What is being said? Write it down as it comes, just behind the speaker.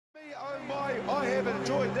oh my, I have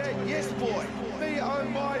enjoyed that, yes boy. Me oh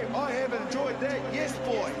my, I have enjoyed that, yes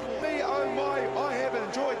boy. Me oh my, I have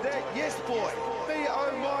enjoyed that, yes boy. Me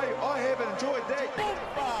oh my, I have enjoyed that. Me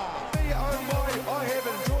oh my, I have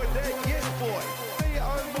enjoyed that, yes boy. Me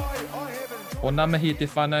oh my, I have enjoyed. Well, namahi te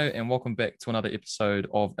whānau, and welcome back to another episode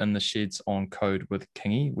of In the Sheds on Code with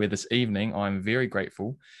Kingy, where this evening I'm very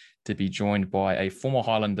grateful to be joined by a former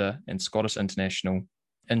Highlander and Scottish international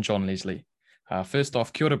in John Leslie. First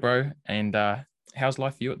off, kia ora, bro, and how's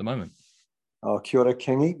life for you at the moment? Oh, kia ora,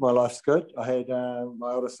 Kingy. My life's good. I had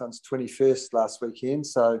my older son's 21st last weekend,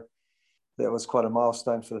 so that was quite a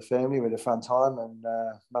milestone for the family. We had a fun time, and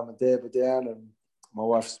mum and dad were down, and my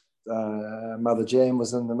wife's mother Jan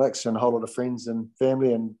was in the mix, and a whole lot of friends and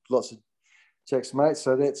family, and lots of Jack's mates.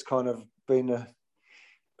 So that's kind of been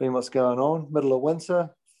what's going on. Middle of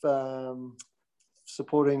winter,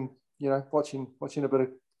 supporting, watching a bit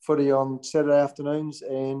of footy on Saturday afternoons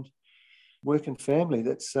and working family.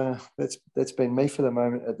 That's been me for the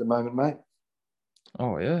moment at the moment, mate.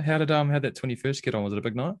 Oh yeah, how did that 21st get on? Was it a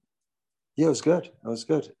big night? Yeah, it was good.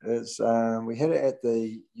 We had it at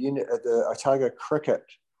the Otago Cricket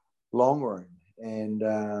Long Room, and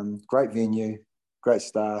great venue, great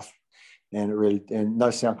staff, and no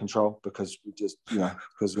sound control because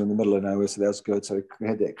because we're in the middle of nowhere, so that was good. So we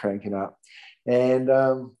had that cranking up, and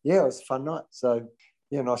it was a fun night. So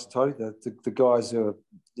yeah, nice and tidy. The guys who are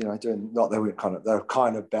they were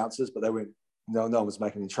kind of bouncers, but they weren't. No one was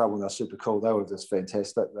making any trouble, and they were super cool. They were just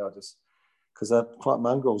fantastic. They were just because they're quite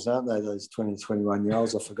mongrels, aren't they? Those 20,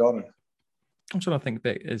 21-year-olds. I've forgotten. I'm trying to think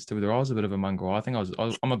back as to whether I was a bit of a mongrel. I think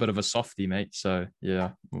I'm a bit of a softie, mate. So yeah,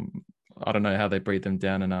 I don't know how they breed them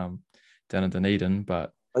down in Dunedin,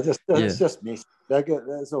 but it's just messy. They're good.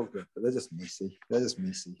 It's all good, but they're just messy.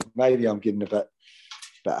 Maybe I'm getting a bit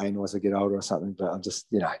anal as I get older or something, but I'm just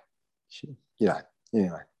anyway.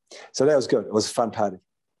 So that was good. It was a fun party.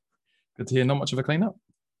 Good to hear. Not much of a clean up.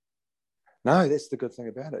 No, that's the good thing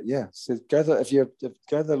about it. Yeah, so go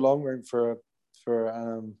to the long room for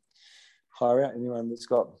hire out anyone that's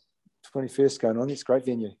got 21st going on. It's a great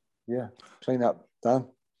venue. Yeah, clean up, done.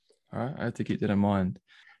 All right, I have to keep that in mind.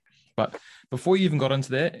 But before you even got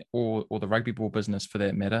into that, or the rugby ball business for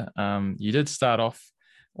that matter, you did start off,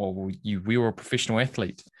 we were a professional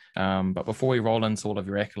athlete. But before we roll into all of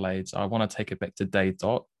your accolades, I want to take it back to day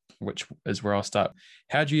dot, which is where I'll start.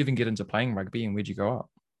 How did you even get into playing rugby, and where'd you grow up?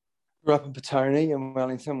 Grew up in Petone in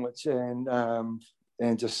Wellington,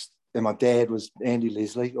 and my dad was Andy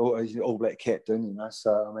Leslie, All Black captain,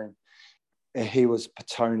 So I mean, he was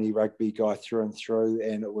Petone rugby guy through and through,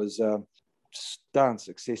 and it was a darn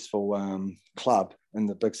successful club in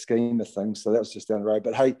the big scheme of things. So that was just down the road.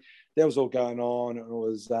 But hey, that was all going on, and it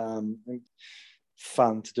was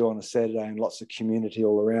fun to do on a Saturday, and lots of community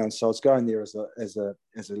all around. So I was going there as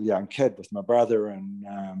a young kid with my brother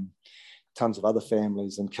and tons of other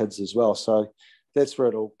families and kids as well. So that's where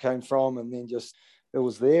it all came from, and then just it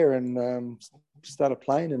was there, and started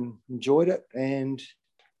playing and enjoyed it, and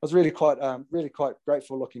I was really quite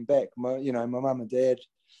grateful looking back. My mum and dad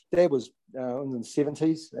was in the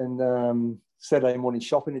 70s, and Saturday morning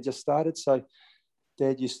shopping had just started, so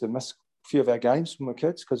Dad used to miss a few of our games from my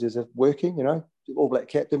kids because he's working, All Black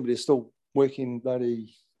captain, but he's still working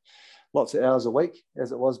bloody lots of hours a week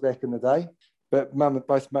as it was back in the day. But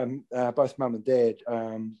both mum and dad,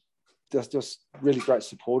 just really great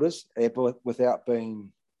supporters, but without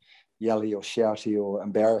being yelly or shouty or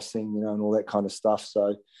embarrassing, and all that kind of stuff.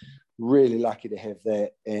 So really lucky to have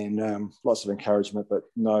that, and lots of encouragement, but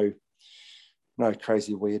no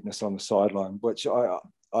crazy weirdness on the sideline. Which I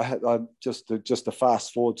just to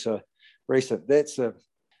fast forward to recent. That's a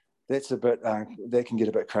bit that can get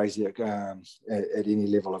a bit crazy at any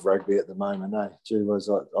level of rugby at the moment. I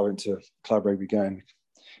went to a club rugby game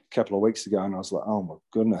a couple of weeks ago, and I was like, oh my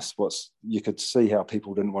goodness, you could see how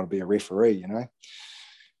people didn't want to be a referee,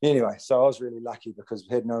 Anyway, so I was really lucky because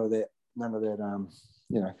we had none of that.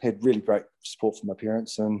 Had really great support from my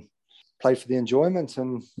parents, and played for the enjoyment,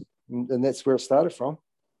 and that's where it started from.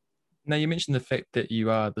 Now, you mentioned the fact that you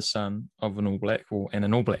are the son of an All Black, and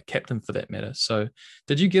an All Black captain for that matter. So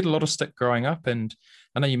did you get a lot of stick growing up? And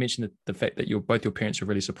I know you mentioned the fact that both your parents were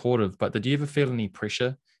really supportive, but did you ever feel any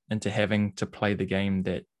pressure into having to play the game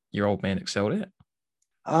that your old man excelled at?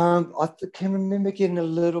 I can remember getting a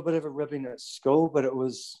little bit of a ribbing at school, but it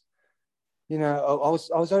was, I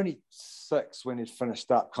was only 6 when he'd finished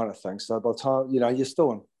up, kind of thing. So by the time, you're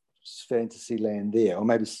still in fantasy land there, or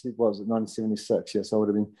maybe what was it, 1976? Yes, I would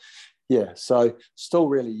have been. Yeah, so still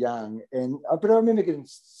really young, but I remember getting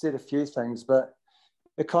said a few things, but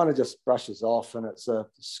it kind of just brushes off, and it's a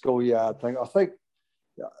schoolyard thing. I think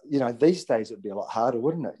you know, these days it'd be a lot harder,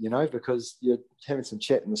 wouldn't it? You know, because you're having some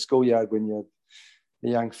chat in the schoolyard when you're a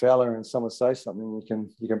young fella and someone says something,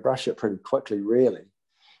 you can brush it pretty quickly, really.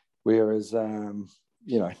 Whereas,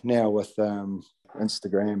 you know, now with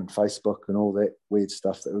Instagram and Facebook and all that weird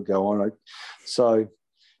stuff that would go on, so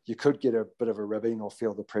you could get a bit of a ribbing or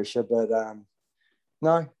feel the pressure, but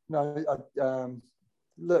no,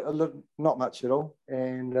 not much at all.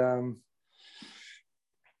 And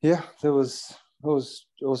yeah, it was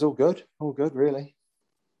all good, really.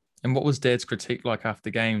 And what was Dad's critique like after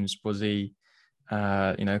games? Was he,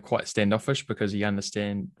 you know, quite standoffish because he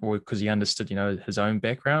understood, you know, his own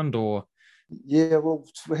background, or? Yeah, well,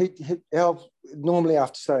 normally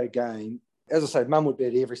after, say, a game, as I say, Mum would be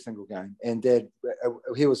at every single game, and Dad,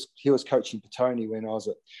 he was coaching Petone when I was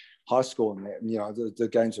at high school, and that, you know, the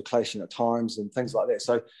games were clashing at times and things like that.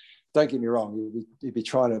 So don't get me wrong, he'd be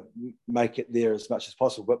trying to make it there as much as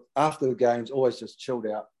possible. But after the games, always just chilled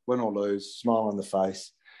out, win or lose, smile on the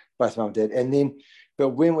face, both Mum and Dad. And then, but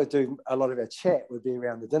when we'd do a lot of our chat would be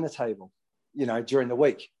around the dinner table, you know, during the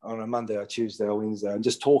week on a Monday or Tuesday or Wednesday, and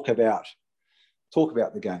just talk about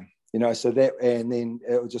the game, you know. So that, and then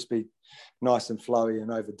it would just be nice and flowy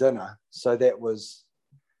and over dinner. So that was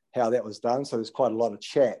how that was done. So there's quite a lot of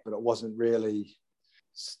chat, but it wasn't really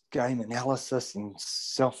game analysis and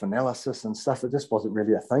self-analysis and stuff. It just wasn't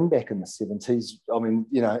really a thing back in the 70s. I mean,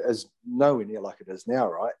 you know, it's nowhere near like it is now,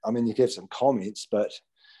 right? I mean, you get some comments, but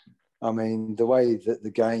I mean, the way that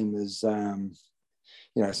the game is, you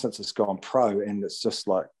know, since it's gone pro, and it's just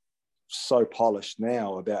like so polished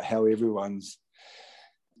now about how everyone's,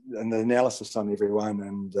 and the analysis on everyone,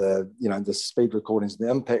 and you know, the speed recordings, the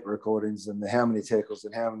impact recordings, and the how many tackles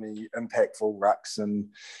and how many impactful rucks and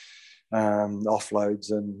offloads,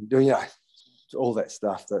 and, you know, all that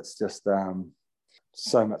stuff. That's just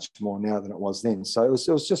so much more now than it was then. So it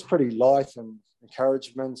was just pretty light and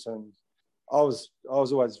encouragement, and I was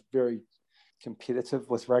always very competitive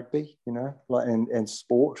with rugby, you know, like and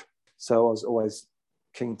sport. So I was always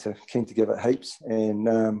keen to give it heaps, and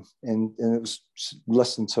it was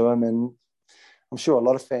listen to him. And I'm sure a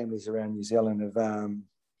lot of families around New Zealand have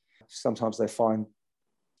sometimes they find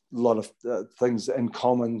a lot of things in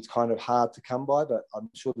common kind of hard to come by, but I'm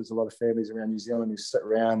sure there's a lot of families around New Zealand who sit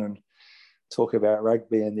around and talk about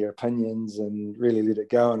rugby and their opinions and really let it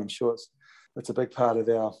go. And I'm sure it's a big part of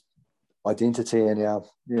our identity and our,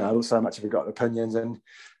 you know, so much of we've got opinions. And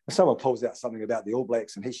if someone pulls out something about the All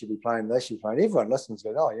Blacks and he should be playing, they should be playing, everyone listens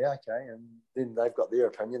and goes, oh yeah, okay. And then they've got their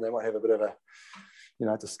opinion. They might have a bit of a, you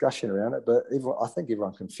know, discussion around it, but I think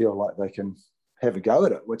everyone can feel like they can have a go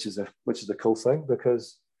at it, which is a cool thing,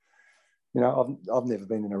 because, you know, I've never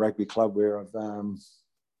been in a rugby club where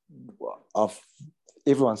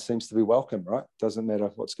everyone seems to be welcome, right? Doesn't matter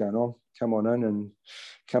what's going on. Come on in and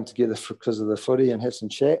come together because of the footy and have some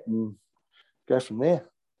chat and go from there.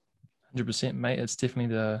 100%, mate. It's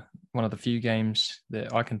definitely one of the few games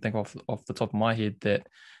that I can think of off the top of my head that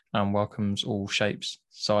welcomes all shapes,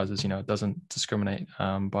 sizes. You know, it doesn't discriminate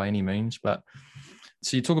by any means. But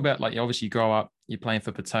so you talk about, like, obviously you grow up, you're playing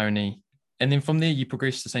for Petone, and then from there you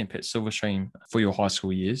progress to St. Pat's Silverstream for your high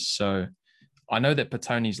school years. So I know that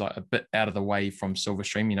Petone's like a bit out of the way from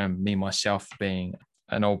Silverstream, you know, me myself being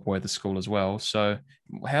an old boy at the school as well. So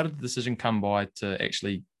how did the decision come by to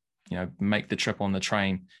actually, you know, make the trip on the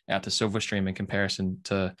train out to Silverstream in comparison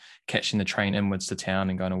to catching the train inwards to town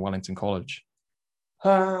and going to Wellington College?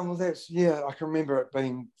 Well, I can remember it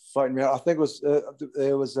being floating around. I think it was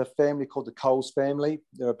there was a family called the Coles family.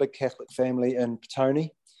 They're a big Catholic family in Petone,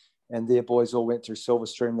 and their boys all went through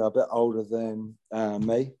Silverstream. They're a bit older than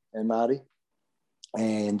me and Marty,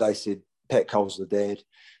 and they said Pat Coles, the dad,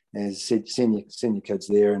 and said send your kids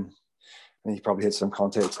there, and he probably had some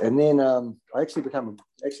contacts. And then I actually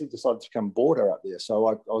decided to become a boarder up there. So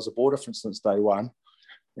I was a boarder since day one,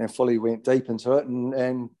 and fully went deep into it,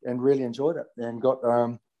 and really enjoyed it, and got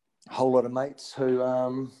a whole lot of mates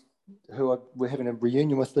who we're having a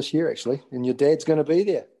reunion with this year, actually. And your dad's going to be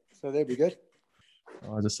there, so that'd be good.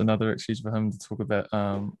 Oh, just another excuse for him to talk about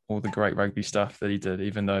all the great rugby stuff that he did.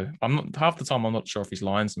 Even though half the time I'm not sure if he's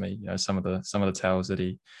lying to me. You know, some of the tales that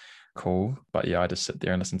he called, but yeah, I just sit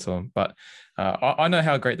there and listen to him. But I know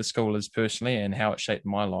how great the school is personally and how it shaped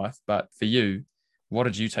my life. But for you, what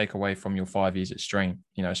did you take away from your 5 years at Stream?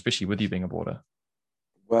 You know, especially with you being a boarder.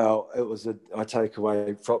 Well, I take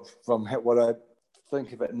away from what I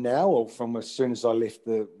think of it now, or from as soon as I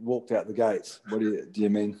walked out the gates. What do you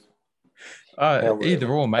mean? Either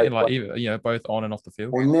or, mate. Like, either, you know, both on and off the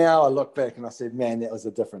field. Well, now I look back and I said, man, that was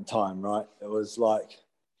a different time, right? It was like,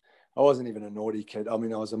 I wasn't even a naughty kid. I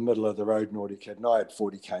mean, I was a middle of the road naughty kid, and I had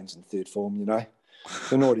 40 canes in third form, you know.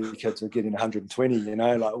 the naughty kids were getting 120. You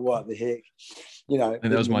know, like what the heck? You know,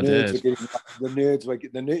 And that was the my nerds dad. were getting the nerds were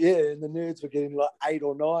getting and the nerds were getting like 8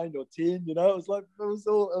 or 9 or 10. You know, it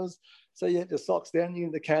was so you had your socks down, you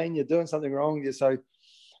in the cane, you're doing something wrong. So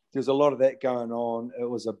there's a lot of that going on. It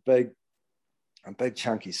was a big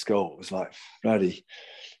chunky school. It was like bloody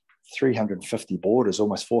 350 boarders,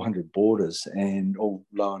 almost 400 boarders, and all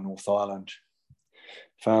Lower North Island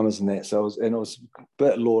farmers and that. So it was a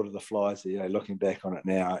bit Lord of the Flies, you know, looking back on it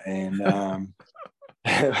now. And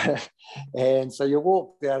and so you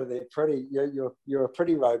walked out of there pretty, you're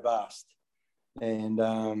pretty robust. And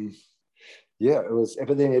it was,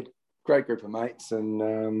 but then you had a great group of mates,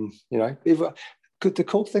 and you know, the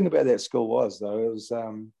cool thing about that school was, though, it was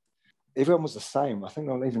everyone was the same. I think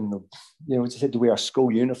we just had to wear a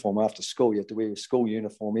school uniform after school. You had to wear a school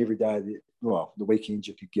uniform every day. The weekends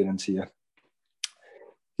you could get into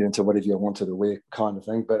whatever you wanted to wear, kind of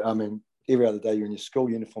thing. But I mean, every other day you're in your school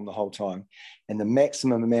uniform the whole time. And the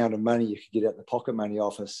maximum amount of money you could get out the pocket money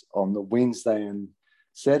office on the Wednesday and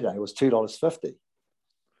Saturday was $2.50.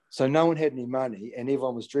 So no one had any money, and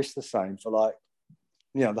everyone was dressed the same for, like,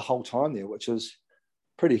 you know, the whole time there, which was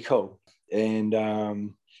pretty cool. And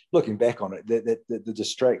looking back on it, the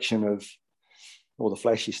distraction of all the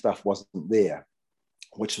flashy stuff wasn't there,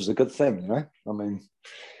 which was a good thing, you know. I mean,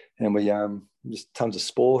 and we just tons of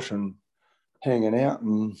sport and hanging out,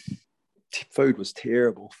 and food was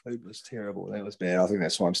terrible. That was bad. I think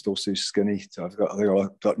that's why I'm still so skinny. So I've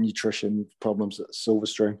got nutrition problems at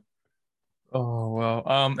Silverstream. Oh, well.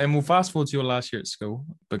 And we'll fast forward to your last year at school,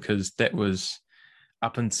 because that was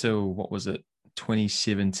up until, what was it,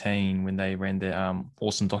 2017, when they ran their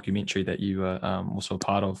awesome documentary that you were also a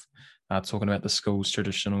part of, talking about the school's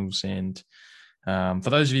traditionals. And for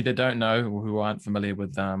those of you that don't know, or who aren't familiar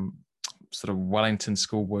with sort of Wellington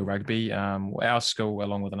schoolboy rugby, our school,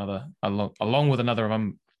 along with a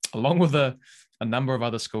number of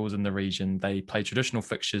other schools in the region, they play traditional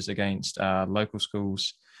fixtures against local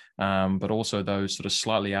schools, but also those sort of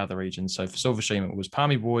slightly other regions. So for Silverstream, it was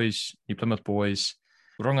Palmy Boys, New Plymouth Boys,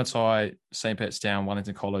 Rongotai, St. Pat's Down,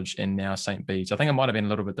 Wellington College, and now St. Bede's. I think it might have been a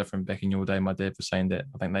little bit different back in your day. My dad was saying that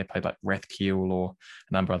I think they played like Rathkeel or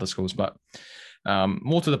a number of other schools. But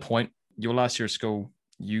more to the point, your last year of school,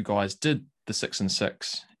 you guys did the 6 and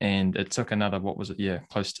 6, and it took another, what was it? Yeah,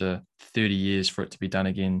 close to 30 years for it to be done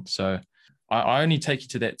again. So I only take you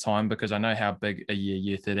to that time because I know how big a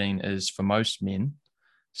year 13 is for most men.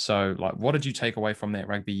 So, like, what did you take away from that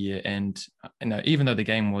rugby year? And, you know, even though the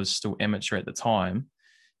game was still amateur at the time,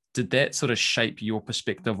 did that sort of shape your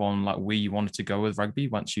perspective on, like, where you wanted to go with rugby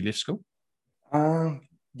once you left school?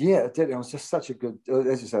 Yeah, it did. It was just such a good,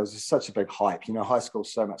 as you say, it was just such a big hype. You know, high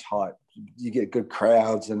school's so much hype. You get good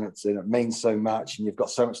crowds, and it means so much, and you've got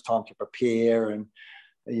so much time to prepare, and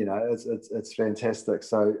you know, it's fantastic.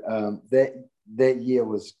 So that year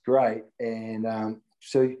was great, and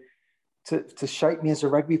so to shape me as a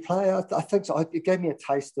rugby player, I think so. It gave me a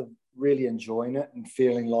taste of really enjoying it and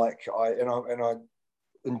feeling like I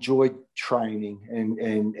enjoyed training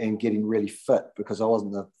and getting really fit, because I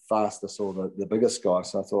wasn't the fastest or the biggest guy.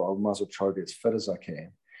 So I thought I might as well try to be as fit as I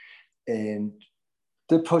can. And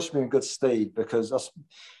did push me in good stead, because it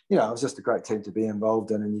was just a great team to be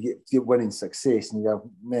involved in, and you get winning success, and you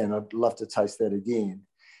go, man, I'd love to taste that again.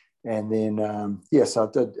 And then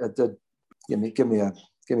so it did give me a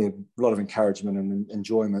lot of encouragement and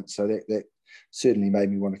enjoyment. So that certainly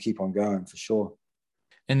made me want to keep on going, for sure.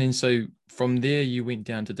 And then so from there, you went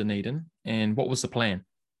down to Dunedin, and what was the plan?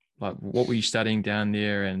 Like, what were you studying down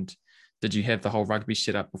there, and did you have the whole rugby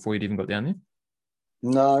set up before you'd even got down there?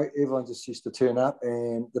 No, everyone just used to turn up,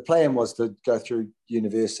 and the plan was to go through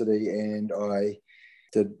university, and I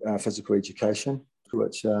did physical education,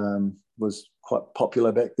 which was quite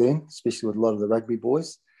popular back then, especially with a lot of the rugby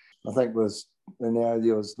boys. I think there was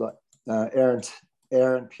like Aaron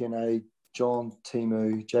Pianet, John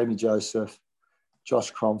Timu, Jamie Joseph,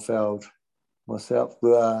 Josh Cromfeld, myself,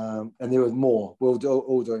 and there was more. We were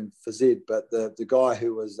all doing phys ed, but the guy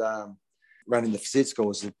who was running the phys ed school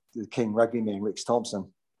was the king rugby man, Rex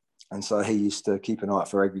Thompson, and so he used to keep an eye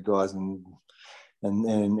out for rugby guys, and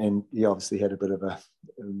he obviously had a bit of a, I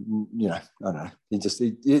don't know.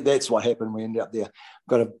 That's what happened. We ended up there.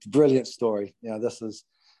 Got a brilliant story. You know, this is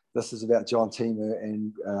about John Timu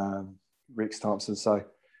and Rex Thompson. So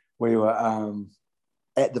we were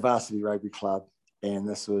at the Varsity Rugby Club, and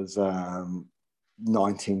this was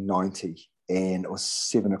 1990, and it was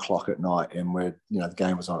 7 o'clock at night, and the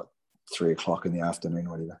game was on at 3 o'clock in the afternoon,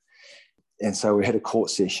 whatever. And so we had a court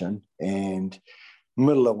session, and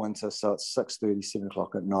middle of winter, so it's 6:30, 7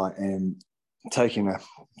 o'clock at night, and taking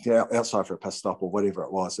outside for a piss stop or whatever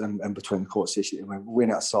it was, in between the court session. And we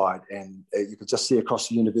went outside, and you could just see across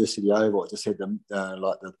the University Oval. It just had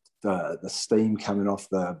the steam coming off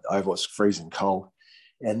the oval. It's freezing cold,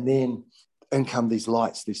 and then in come these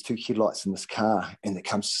lights, these two headlights in this car, and they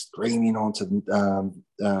come screaming onto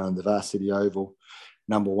the Varsity Oval,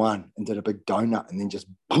 number one, and did a big donut, and then just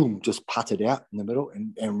boom, just putted out in the middle,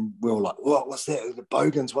 and we were like, what's that? The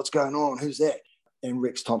Bogans, what's going on? Who's that? And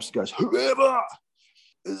Rex Thompson goes, whoever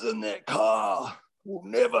is in that car will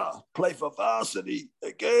never play for varsity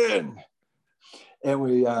again. And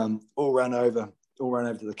we all run over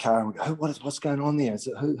to the car, and we go, what's going on there?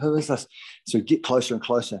 Who is this? So we get closer and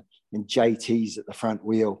closer, and JT's at the front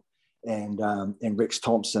wheel, and Rex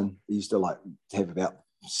Thompson, he used to have about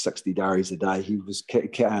 60 durries a day. He was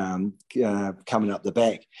coming up the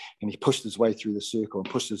back, and he pushed his way through the circle and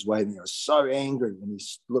pushed his way, and he was so angry, and he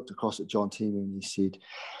looked across at John Timu and he said,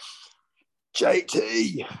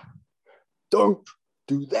 JT, don't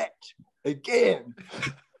do that again.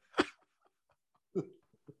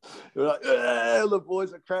 We're like, the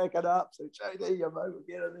boys are cracking up. So JT, come over,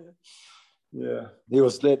 get in there. Yeah, he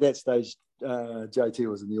was at that stage. JT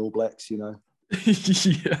was in the All Blacks, Yeah.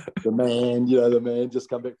 The man just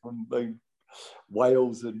come back from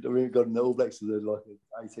Wales, and we got in the All Blacks as like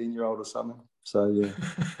an 18-year-old or something. So yeah,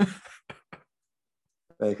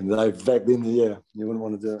 back then, yeah, you wouldn't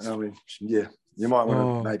want to do it. I mean, yeah, you might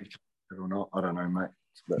want to maybe or not. I don't know, mate.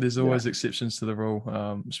 But, there's always exceptions to the rule,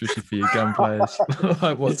 especially for your gun players,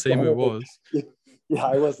 like what team it was. Yeah,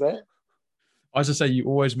 I was that. I just say you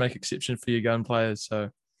always make exception for your gun players. So,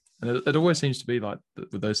 and it always seems to be like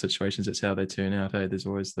with those situations, it's how they turn out. Hey, there's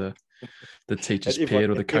always the teacher's pet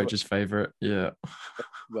or the coach's favorite. Yeah.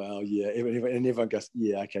 Well, yeah, and everyone goes,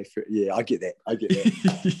 yeah, okay, yeah, I get that.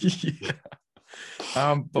 Yeah.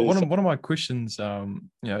 But one of my questions, in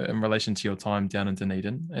relation to your time down in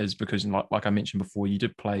Dunedin, is because, like I mentioned before, you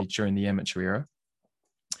did play during the amateur era,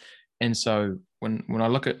 and so when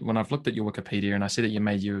I've looked at your Wikipedia, and I see that you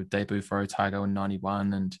made your debut for Otago in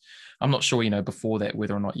 '91, and I'm not sure, before that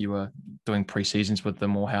whether or not you were doing pre-seasons with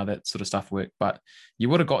them or how that sort of stuff worked, but you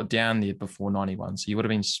would have got down there before '91, so you would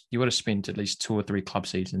have spent at least 2 or 3 club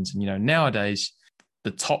seasons, and nowadays, the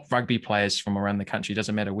top rugby players from around the country,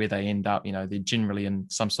 doesn't matter where they end up, they're generally in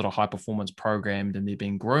some sort of high performance program, and they're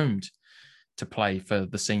being groomed to play for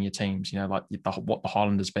the senior teams, like what the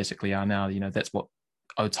Highlanders basically are now. That's what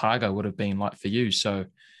Otago would have been like for you. So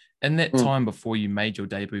in that time before you made your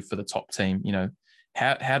debut for the top team,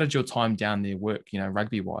 how did your time down there work,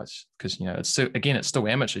 rugby wise? Because, it's still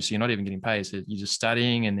amateur, so you're not even getting paid. So you're just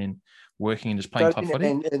studying and then working and just playing club footy?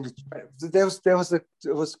 And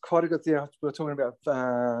it was quite a good thing. We were talking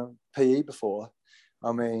about PE before.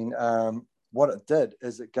 I mean, what it did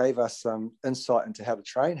is it gave us some insight into how to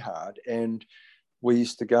train hard. And we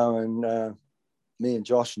used to go and me and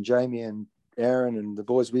Josh and Jamie and Aaron and the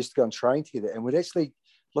boys, we used to go and train together. And we'd actually,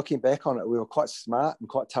 looking back on it, we were quite smart and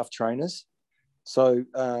quite tough trainers. So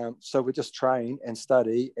we just train and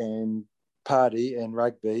study and party and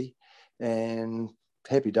rugby and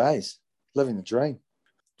happy days. Living the dream.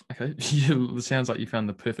 Okay, it sounds like you found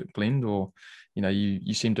the perfect blend, or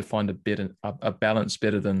you seem to find a balance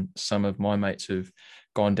better than some of my mates who've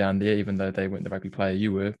gone down there, even though they weren't the rugby player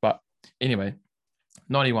you were. But anyway,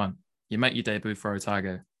 91, you make your debut for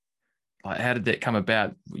Otago. Like, how did that come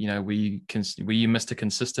about? Were you Mr.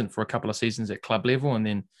 Consistent for a couple of seasons at club level and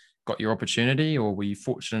then got your opportunity, or were you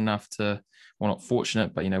fortunate enough to, well, not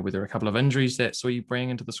fortunate, but were there a couple of injuries that saw you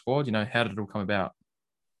bring into the squad? How did it all come about?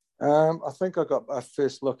 I think I got my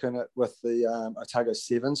first look in it with the Otago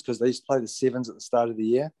Sevens, because they used to play the Sevens at the start of the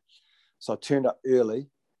year. So I turned up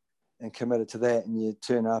early and committed to that. And you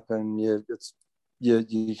turn up and you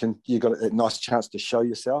got a nice chance to show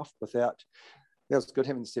yourself without. That was good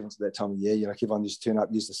having the Sevens at that time of year. Everyone just turn up,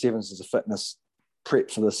 use the Sevens as a fitness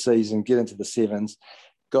prep for the season, get into the Sevens,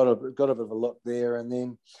 got a bit of a look there, and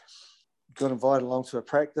then got invited along to a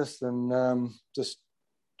practice and just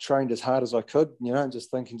trained as hard as I could, just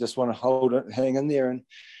thinking, just want to hold it, hang in there, and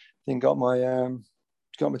then got my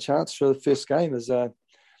chance for the first game as a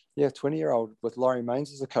 20-year-old with Laurie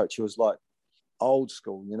Mains as a coach, who was like old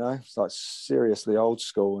school, it's like seriously old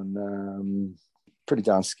school and pretty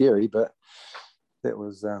darn scary, but that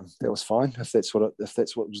was fine. If that's what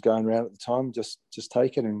was going around at the time, just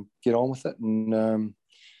take it and get on with it and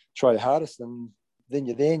try your hardest, and then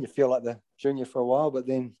you're there and you feel like the junior for a while, but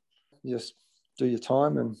then you just do your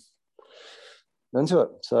time and into it.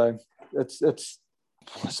 So it's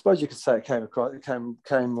I suppose you could say it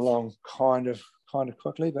came along kind of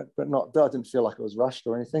quickly, but not. I didn't feel like it was rushed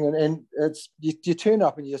or anything. And it's you turn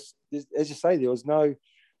up and you just, as you say, there was no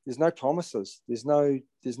there's no promises. There's no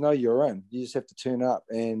you're in. You just have to turn up,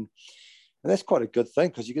 and that's quite a good thing,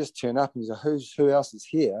 because you can just turn up and you say, who else is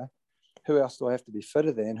here? Who else do I have to be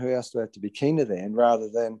fitter than? Who else do I have to be keener than? Rather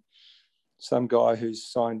than some guy who's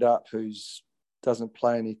signed up, who's doesn't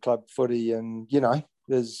play any club footy, and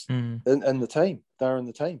is in the team. They're in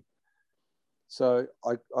the team. So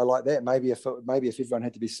I like that. Maybe if everyone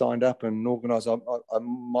had to be signed up and organised, I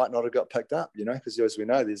might not have got picked up. Because as we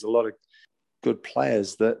know, there's a lot of good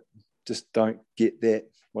players that just don't get that.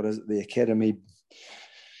 What is it? The academy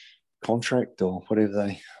contract or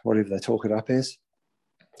whatever they talk it up as.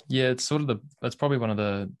 Yeah, it's sort of that's probably one of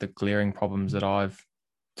the glaring problems that I've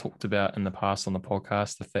talked about in the past on the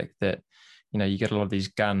podcast. The fact that you get a lot of these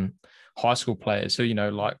gun high school players who I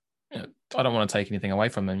don't want to take anything away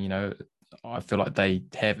from them. I feel like they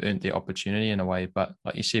have earned their opportunity in a way, but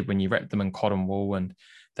like you said, when you wrap them in cotton wool and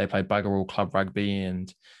they play bugger all club rugby,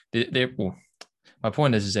 and my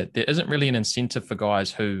point is that there isn't really an incentive for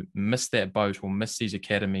guys who miss that boat or miss these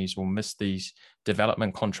academies or miss these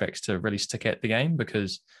development contracts to really stick at the game,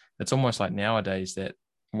 because it's almost like nowadays that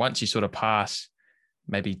once you sort of pass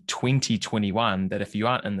maybe 2021, that if you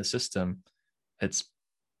aren't in the system, it's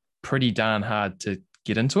pretty darn hard to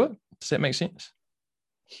get into it. Does that make sense?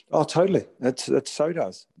 Oh, totally. It so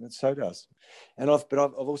does. It so does. And I've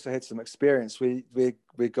also had some experience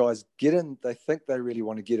where guys get in. They think they really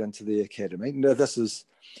want to get into the academy. Now, this is,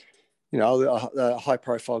 a high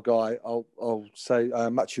profile guy. I'll say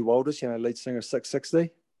Machu Walters, lead singer of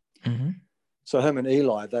 660. Mm-hmm. So him and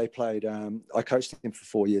Eli, they played. I coached him for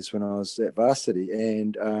 4 years when I was at varsity,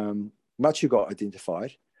 and Machu got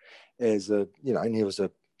identified as and he was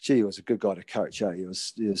a good guy to coach. He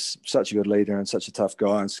was such a good leader and such a tough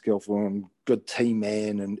guy and skillful and good team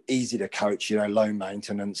man and easy to coach, low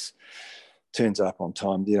maintenance, turns up on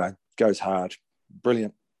time, goes hard,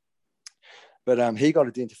 brilliant. But he got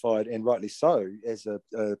identified, and rightly so, as a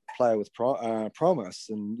player with promise,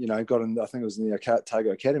 and, got in, I think it was in the Otago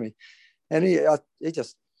Academy. And he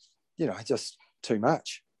just, just too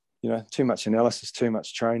much, too much analysis, too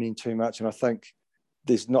much training, too much. And I think,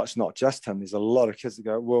 it's not just him. There's a lot of kids that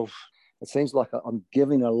go, well, it seems like I'm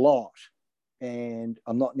giving a lot, and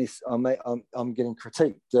I'm not necessarily. I'm getting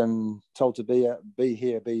critiqued and told to be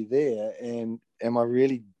here, be there, and am I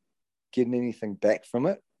really getting anything back from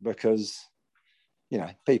it? Because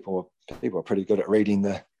people are pretty good at reading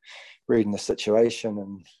the situation.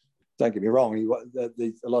 And don't get me wrong,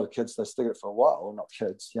 a lot of kids, they stick it for a while. Well, not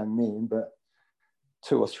kids, young men, but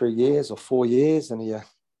 2 or 3 years or 4 years, and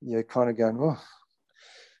you're kind of going, oh,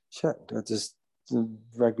 shit,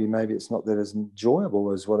 rugby, maybe it's not that as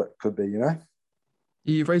enjoyable as what it could be,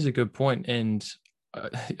 You raise a good point, and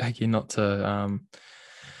again, not to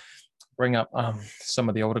bring up some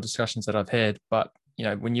of the older discussions that I've had, but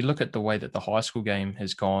when you look at the way that the high school game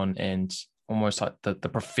has gone, and almost like the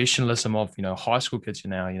professionalism of high school kids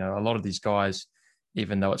now, a lot of these guys,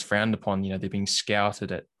 even though it's frowned upon, they're being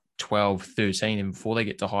scouted at 12, 13, and before they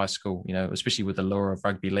get to high school, especially with the lure of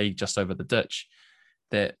rugby league just over the ditch.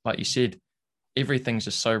 That, like you said, everything's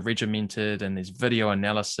just so regimented, and there's video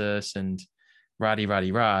analysis and rah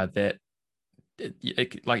that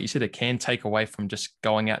like you said, it can take away from just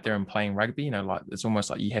going out there and playing rugby. Like it's almost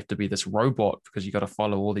like you have to be this robot, because you got to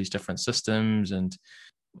follow all these different systems, and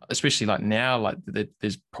especially like now, like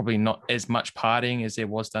there's probably not as much partying as there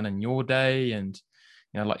was done in your day. And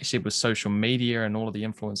like you said, with social media and all of the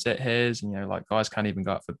influence that has, and like guys can't even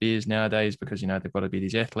go out for beers nowadays because they've got to be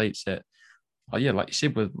these athletes that. Oh yeah, like you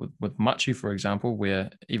said, with Machu, for example, where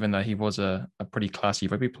even though he was a pretty classy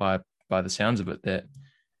rugby player by the sounds of it, that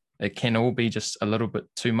it can all be just a little bit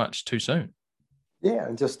too much too soon. Yeah,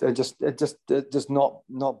 and just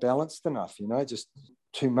not balanced enough, just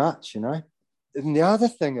too much, And the other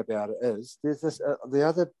thing about it is there's this the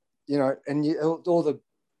other, all the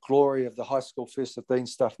glory of the high school first 15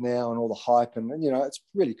 stuff now, and all the hype, and it's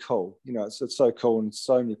really cool. It's so cool, and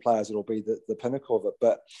so many players it'll be the pinnacle of it,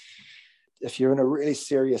 but. If you're in a really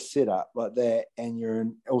serious setup like that, and you're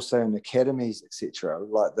also in academies, etc.,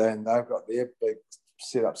 like that, and they've got their big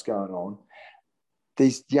setups going on,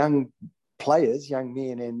 these young players, young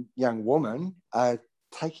men and young women, they're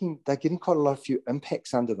getting quite a few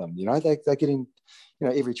impacts under them. They're getting,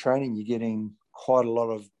 every training you're getting quite a lot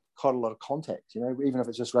of contact. Even if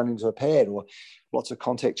it's just running to a pad or lots of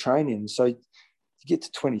contact training. So you get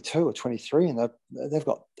to 22 or 23, and they've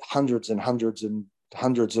got hundreds and hundreds and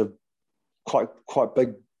hundreds of quite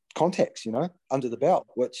big contacts, under the belt,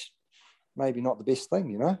 which maybe not the best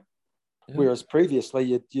thing, Yeah. Whereas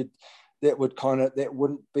previously that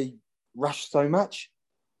wouldn't be rushed so much.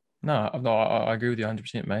 No, I agree with you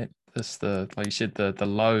 100%, mate. Like you said, the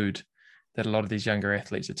load that a lot of these younger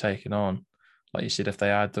athletes are taking on. Like you said, if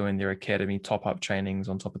they are doing their academy top-up trainings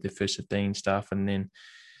on top of their first 15 stuff, and then,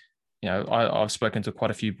 I've spoken to quite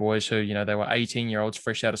a few boys who, they were 18-year-olds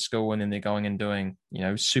fresh out of school, and then they're going and doing,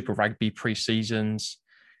 super rugby pre-seasons.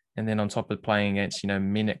 And then on top of playing against,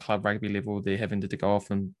 men at club rugby level, they're having to go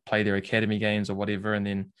off and play their academy games or whatever. And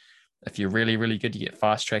then if you're really, really good, you get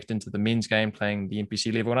fast-tracked into the men's game playing the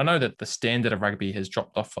NPC level. And I know that the standard of rugby has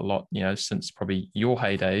dropped off a lot, since probably your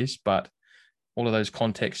heydays, but all of those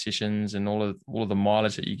contact sessions and all of the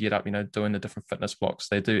mileage that you get up, doing the different fitness blocks,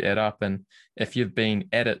 they do add up. And if you've been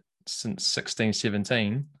at it since 16,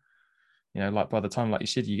 17, like by the time, like you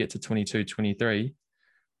said, you get to 22, 23,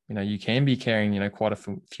 you can be carrying, quite a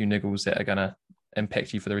few niggles that are going to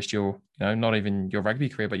impact you for the rest of your, not even your rugby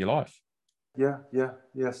career, but your life. Yeah.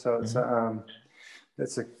 So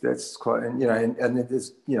it's that's quite, and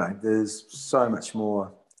there's so much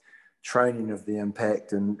more training of the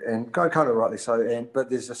impact and kind of rightly so, but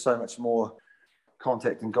there's just so much more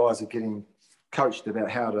contact, and guys are getting coached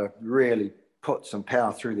about how to really put some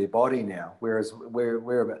power through their body now. Whereas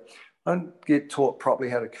we're a bit, I didn't get taught properly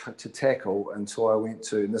how to tackle until I went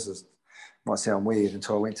to, and this might sound weird,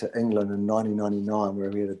 until I went to England in 1999, where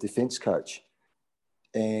we had a defence coach,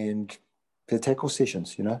 and the tackle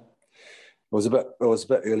sessions, It was a bit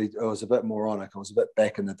early. It was a bit moronic. It was a bit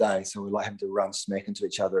back in the day. So we were having to run smack into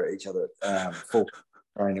each other full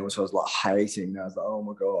training, which I was hating. I was like, oh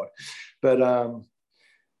my God. But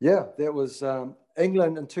that was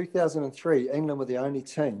England in 2003. England were the only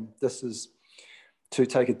team. This is to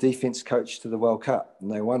take a defence coach to the World Cup,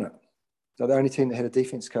 and they won it. So the only team that had a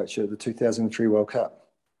defence coach at the 2003 World Cup.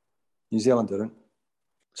 New Zealand didn't.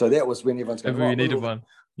 So that was when everyone's going, we needed one.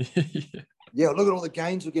 Yeah, look at all the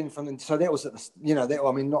gains we're getting from them. So that was at the,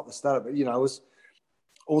 not the start, but it was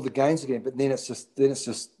all the gains again. But then it's just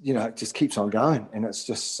it just keeps on going, and it's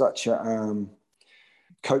just such a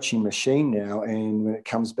coaching machine now. And when it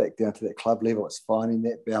comes back down to that club level, it's finding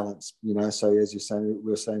that balance. So as we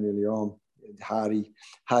were saying earlier on, hardy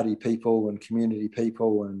people and community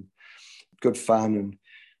people and good fun. And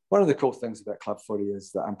one of the cool things about club footy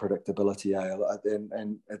is the unpredictability.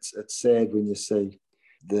 And it's sad when you see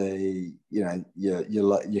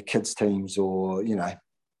your kids teams, or a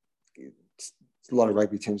lot of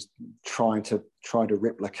rugby teams trying to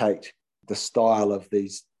replicate the style of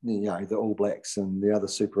these, the All Blacks and the other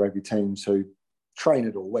Super Rugby teams who train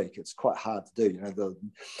it all week. It's quite hard to do, rather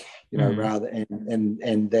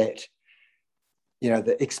and that,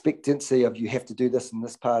 the expectancy of you have to do this in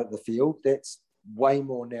this part of the field, that's way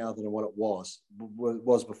more now than what it was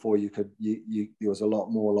before. There was a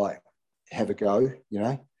lot more like, have a go,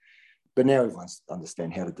 but now everyone's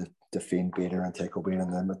understand how to defend better and tackle better,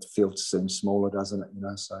 and the field seems smaller, doesn't it?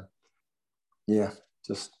 So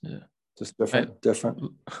just different.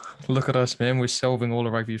 Look at us, man. We're solving all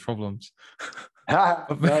of rugby's problems. That's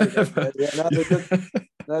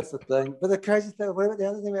the thing. But the crazy thing, the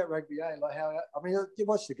other thing about rugby, you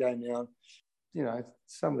watch the game now,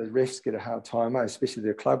 some of the refs get a hard time, especially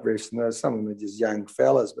the club refs, and some of them are just young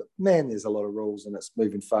fellas. But man, there's a lot of rules, and it's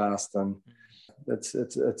moving fast, and it's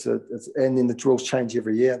and then the rules change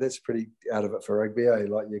every year. That's pretty out of it for rugby.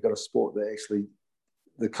 Like, you've got a sport that actually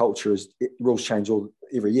the culture is rules change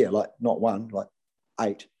every year. Like, not one, like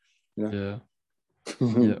 8. Yeah.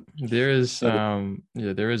 Yeah, there is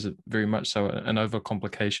very much so an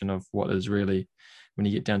overcomplication of what is really, when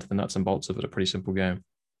you get down to the nuts and bolts of it, a pretty simple game.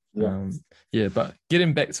 But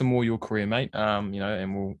getting back to more your career, mate,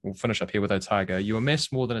 and we'll finish up here with Otago. You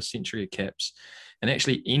amassed more than a century of caps and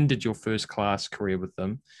actually ended your first class career with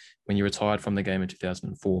them when you retired from the game in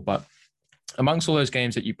 2004. But amongst all those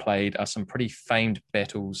games that you played are some pretty famed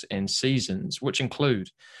battles and seasons, which include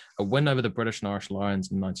a win over the British and Irish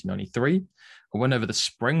Lions in 1993, a win over the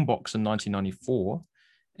Springboks in 1994,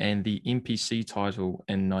 and the NPC title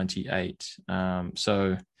in 98.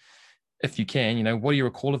 So if you can, what do you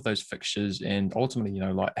recall of those fixtures, and ultimately,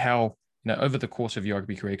 like how, over the course of your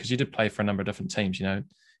rugby career, because you did play for a number of different teams,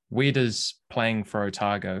 where does playing for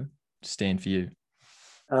Otago stand for you?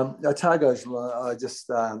 Otago's,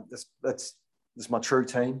 it's my true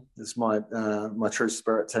team. It's my true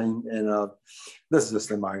spirit team, and this is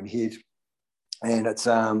just in my own head. And it's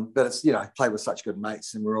but it's play with such good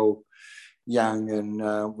mates, and we're all young,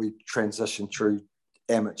 and we transitioned through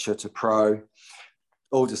amateur to pro.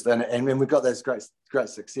 All just and we've got those great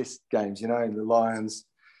success games, the Lions,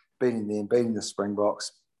 beating the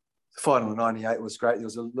Springboks. The final in 98 was great. There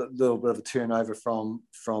was a little bit of a turnover from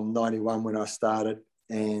 91 when I started,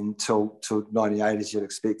 and till 98, as you'd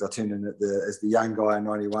expect. I turned in as the young guy in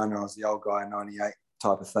 91, and I was the old guy in 98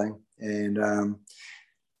 type of thing. And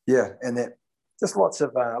and just lots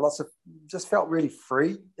of just felt really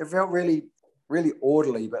free. It felt really, really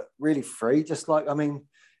orderly, but really free. Just like, I mean,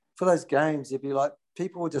 for those games, it'd be like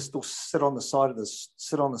people would just all sit on the side of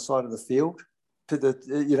the field to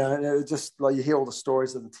the, you know, and it was just like you hear all the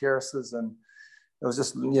stories of the terraces, and it was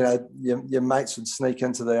just, you know, your mates would sneak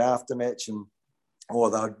into the aftermatch, and or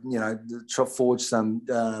they'd, you know, forge some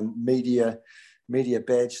media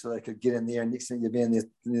badge so they could get in there, and next thing you'd be in there,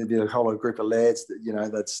 there'd be a whole group of lads that, you know,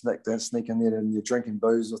 they'd sneak in there, and you're drinking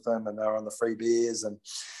booze with them, and they're on the free beers, and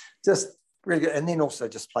just really good. And then also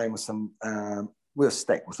just playing with some we were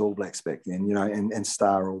stacked with All Blacks back then, you know, and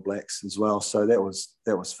star All Blacks as well, so that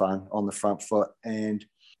was fun on the front foot. And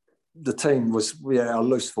the team was, our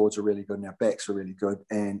loose forwards are really good, and our backs are really good,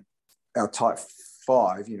 and our tight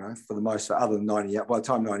five, you know, for the most part, other than 98, by the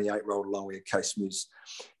time 98 rolled along, we had Case Muse,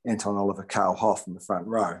 Anton Oliver, Carl Hoff in the front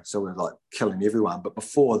row. So we were like killing everyone. But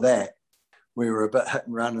before that, we were a bit hit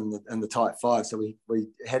and run in the tight five. So we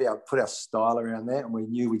had put our style around that, and we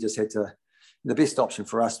knew we just had to, the best option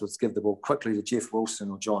for us was to give the ball quickly to Jeff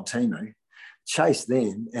Wilson or John Timu, chase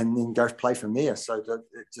them, and then go play from there. So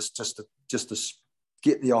just to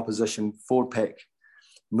get the opposition forward pack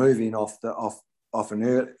moving off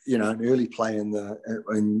an early play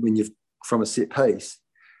when you've from a set piece,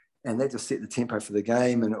 and that just set the tempo for the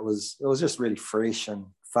game. And it was just really fresh and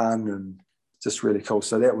fun and just really cool.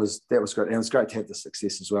 So that was great, and it was great to have the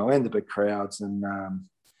success as well, and the big crowds, and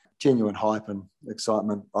genuine hype and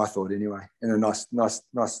excitement, I thought, anyway, and a nice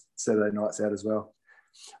Saturday nights out as well.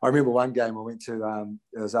 I remember one game I went to,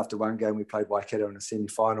 it was after one game we played Waikato in a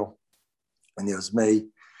semi-final, and there was me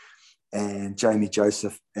and Jamie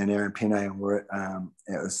Joseph and Aaron Penne, and we're at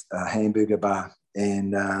it was a hamburger bar,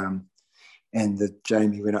 and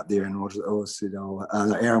Jamie went up there and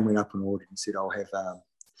Aaron went up and ordered and said, I'll have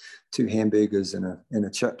 2 hamburgers and a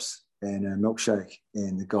chips and a milkshake,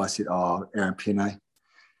 and the guy said, oh, Aaron Penne,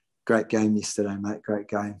 great game yesterday, mate, great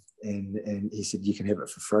game, and he said, you can have it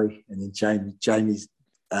for free. And then Jamie's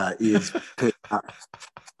ears perked up.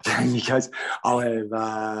 Jamie goes, I'll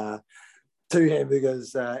have 2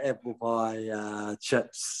 hamburgers, apple pie,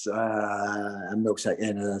 chips, a milkshake,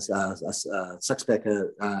 and a 6-pack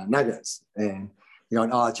of nuggets. And you're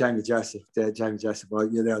going, oh, Jamie Joseph, well,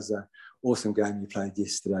 yeah, that was an awesome game you played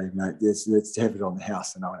yesterday, mate. Let's have it on the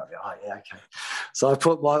house. And I went, oh, yeah, okay. So I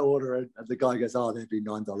put my order in, and the guy goes, oh, that'd be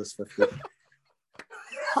 $9.50.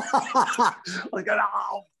 I go,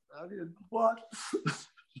 oh, what?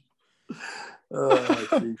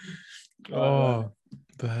 Oh, geez. Oh,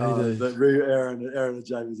 the heyday. But Aaron and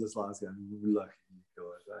Jamie just last game. Lucky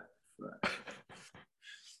guys.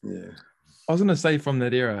 Yeah. I was going to say from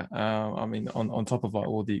that era, I mean, on top of like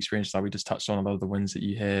all the experience that we just touched on, a lot of the wins that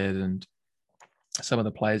you had and some of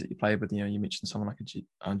the players that you played with, you know, you mentioned someone like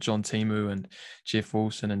John Timu and Jeff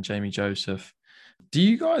Wilson and Jamie Joseph. Do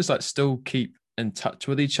you guys like still keep in touch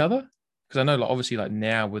with each other? Because I know, like, obviously, like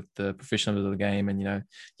now with the professionalism of the game and, you know,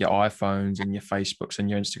 your iPhones and your Facebooks and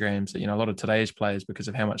your Instagrams, that, you know, a lot of today's players, because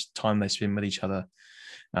of how much time they spend with each other,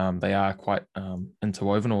 they are quite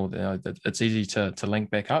interwoven, or, you know, it's easy to link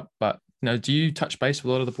back up. But, you know, do you touch base with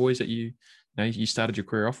a lot of the boys that you started your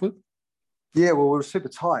career off with? Yeah, well, we were super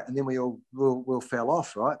tight, and then we all fell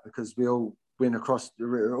off, right? Because we all went across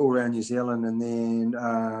all around New Zealand, and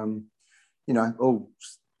then, you know,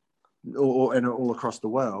 all across the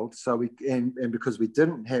world. So because we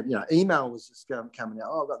didn't have, you know, email was just coming out.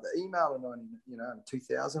 Oh, I got the email in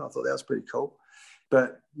 2000. I thought that was pretty cool.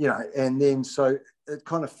 But, you know, and then so it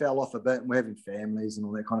kind of fell off a bit, and we're having families and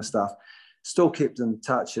all that kind of stuff. Still kept in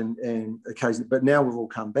touch and occasionally, but now we've all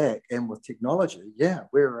come back, and with technology, yeah,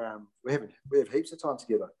 we have heaps of time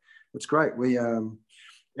together. It's great. We Aaron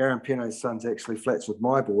Penne's son's actually flats with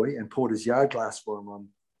my boy and poured his yard glass for him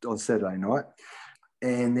on Saturday night.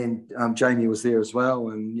 And then Jamie was there as well,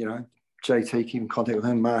 and, you know, JT keep in contact with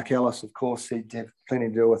him. Mark Ellis, of course, he'd have plenty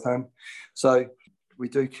to do with him. So we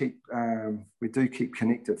do keep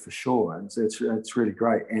connected for sure, and it's really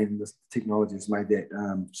great. And the technology has made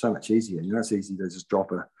that so much easier. You know, it's easy to just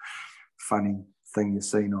drop a funny thing you've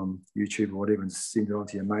seen on YouTube or whatever and send it on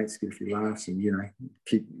to your mates, get a few laughs, and, you know,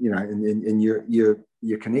 keep, you know, and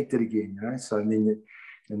you're connected again. You know, so and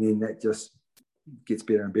then that just gets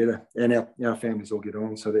better and better, and our families all get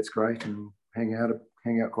on, so that's great, and hang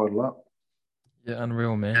out quite a lot. Yeah,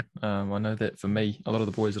 unreal, man. I know that for me, a lot of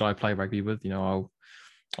the boys that I play rugby with, you know,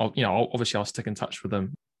 I'll stick in touch with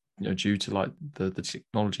them, you know, due to like the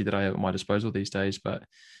technology that I have at my disposal these days. But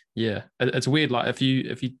yeah, it's weird. Like if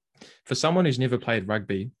you for someone who's never played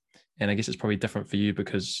rugby, and I guess it's probably different for you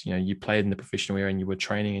because, you know, you played in the professional era and you were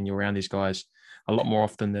training and you're around these guys a lot more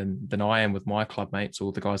often than I am with my club mates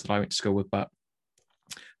or the guys that I went to school with. But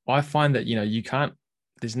I find that, you can't,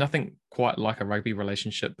 there's nothing quite like a rugby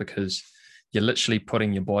relationship, because you're literally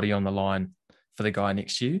putting your body on the line for the guy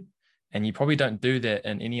next to you. And you probably don't do that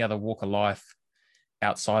in any other walk of life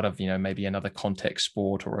outside of, maybe another contact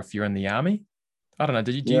sport, or if you're in the army. I don't know.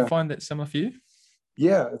 Do you find that similar for you?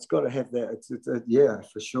 Yeah, it's got to have that. Yeah,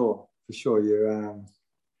 for sure. For sure.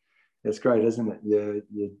 It's great, isn't it?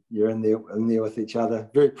 You're in there with each other.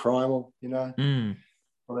 Very primal,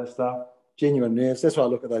 all that stuff. Genuine nerves. That's why I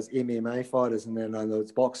look at those MMA fighters and then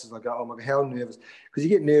those boxers. I go, oh my God, how nervous? Because you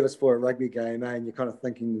get nervous for a rugby game, and you're kind of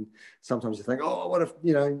thinking. Sometimes you think, oh, what if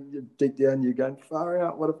deep down you're going far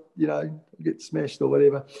out? What if you get smashed or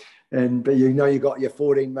whatever? But you got your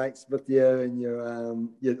 14 mates with you, and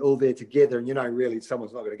you're all there together, and really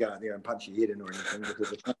someone's not going to go in there and punch your head in or anything,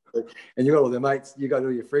 and you got all their mates, you got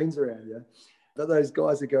all your friends around you. But those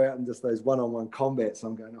guys that go out and just those one-on-one combats,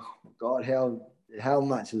 I'm going, oh my God, how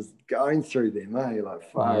much is going through them, like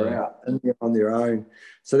far out, and they're on their own.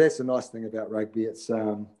 So that's the nice thing about rugby. It's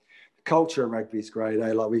the culture of rugby is great.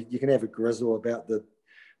 Like you can have a grizzle about the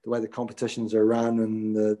way the competitions are run,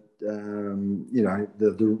 and the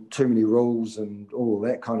too many rules and all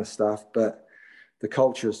that kind of stuff. But the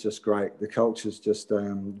culture is just great. The culture is just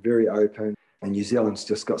very open. And New Zealand's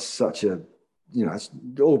just got such a, it's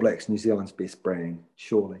All Blacks, New Zealand's best brand,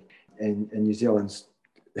 surely. And New Zealand's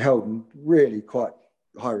held really quite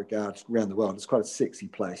high regard around the world. It's quite a sexy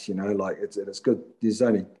place, like it's good. There's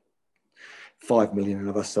only 5 million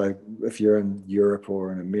of us, so if you're in Europe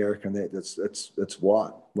or in America, and it's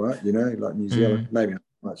white, right? Like New Zealand, maybe not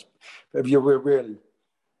much, but if you're really,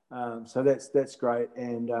 so that's great,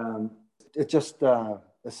 and it just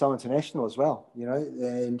it's so international as well,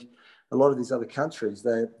 and a lot of these other countries,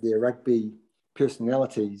 their rugby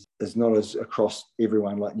personalities is not as across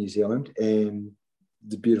everyone like New Zealand, and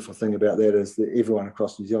the beautiful thing about that is that everyone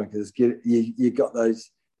across New Zealand, because you got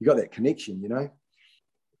that connection,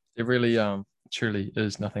 It really truly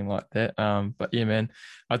is nothing like that. But yeah, man,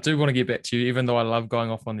 I do want to get back to you, even though I love going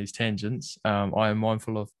off on these tangents. I am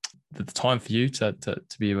mindful of the time for you to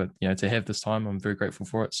be able, to have this time. I'm very grateful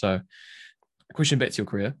for it. So, question back to your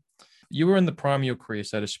career. You were in the prime of your career,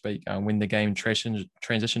 so to speak, when the game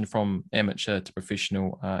transitioned from amateur to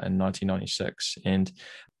professional in 1996. And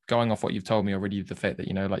going off what you've told me already, the fact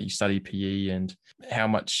that, like you studied PE and how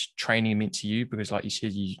much training meant to you, because like you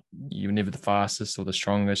said, you were never the fastest or the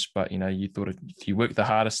strongest, but, you thought if you worked the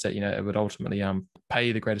hardest, that, it would ultimately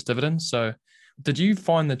pay the greatest dividends. So did you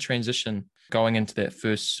find the transition going into that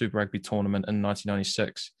first Super Rugby tournament in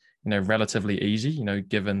 1996, relatively easy,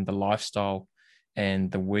 given the lifestyle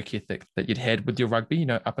and the work ethic that you'd had with your rugby,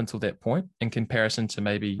 up until that point, in comparison to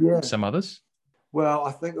maybe some others? Well,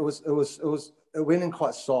 I think it went in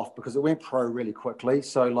quite soft because it went pro really quickly.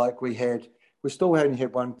 So like we still only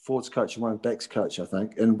had one forwards coach and one backs coach, I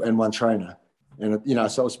think, and one trainer. And,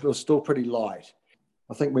 so it was still pretty light.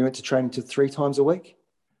 I think we went to training to 3 times a week,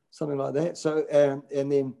 something like that. So,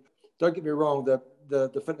 and then don't get me wrong,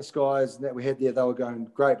 the fitness guys that we had there, they were going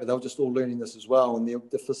great, but they were just all learning this as well. And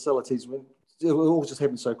the facilities it all just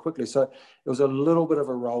happened so quickly. So it was a little bit of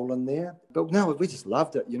a roll in there. But no, we just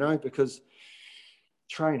loved it, because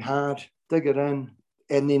train hard, dig it in,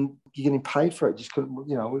 and then you're getting paid for it. Just couldn't,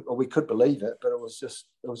 we could believe it, but it was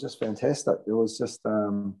just fantastic. It was just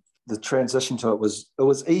the transition to it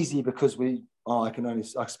was easy because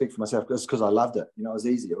I speak for myself, because I loved it. It was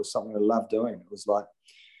easy. It was something I loved doing. It was like,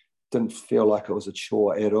 didn't feel like it was a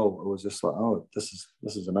chore at all. It was just like, oh, this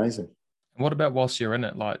is amazing. And what about whilst you're in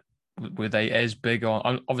it? Like, were they as big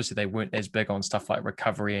on, obviously they weren't as big on stuff like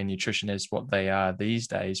recovery and nutrition as what they are these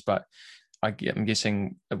days, but I'm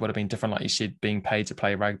guessing it would have been different, like you said, being paid to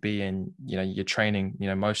play rugby and, you're training,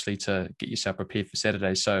 mostly to get yourself prepared for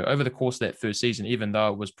Saturday. So over the course of that first season, even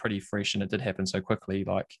though it was pretty fresh and it did happen so quickly,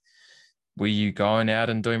 like, were you going out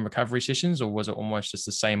and doing recovery sessions, or was it almost just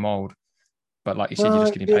the same old? But like you said, you're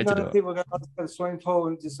just getting paid to do it. People go to the swimming pool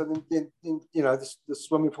and just, then the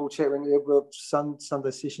swimming pool chat, when we have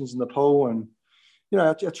Sunday sessions in the pool, and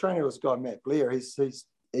our trainer was a guy, Matt Blair.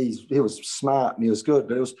 He was smart and he was good,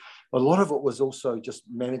 but it was a lot of it was also just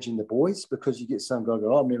managing the boys, because you get some guy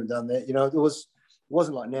go, oh, I've never done that. It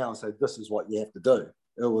wasn't like now, so this is what you have to do.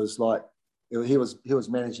 It was like he was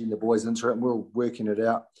managing the boys into it, and we were working it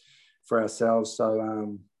out for ourselves.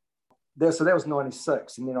 So that was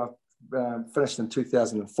 96, and then I finished in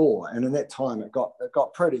 2004, and in that time it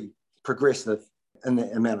got pretty progressive in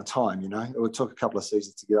that amount of time. It took a couple of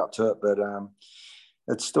seasons to get up to it, but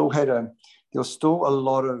it still had there was still a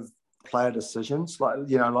lot of player decisions, like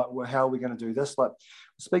well, how are we going to do this? Like,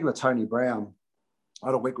 speaking with Tony Brown, I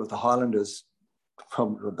had a week with the Highlanders, I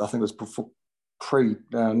think it was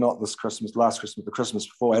not this Christmas, last Christmas, the Christmas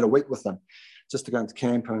before. I had a week with him just to go into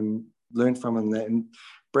camp and learn from him. And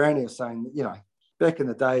Brownie was saying, back in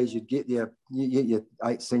the days, you'd get your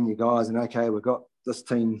 8 senior guys and, okay, we've got this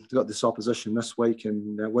team, we've got this opposition this week,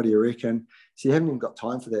 and what do you reckon? So you haven't even got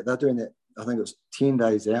time for that. They're doing that, I think it was 10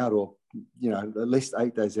 days out, or, at least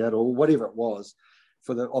 8 days out, or whatever it was,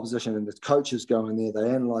 for the opposition. And the coaches go in there,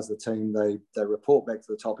 they analyse the team, they report back to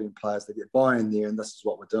the top end players, they get buy-in there, and this is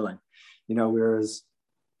what we're doing. Whereas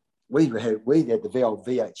we had the old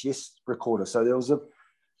VHS recorder, so there was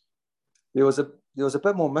a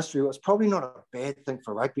bit more mystery. It was probably not a bad thing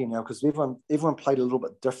for rugby now, because everyone played a little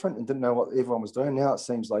bit different and didn't know what everyone was doing. Now it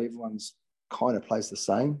seems like everyone's kind of plays the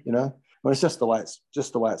same, Well, it's just the way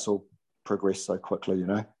it's all progressed so quickly,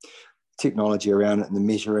 Technology around it and the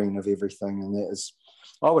measuring of everything, and that is,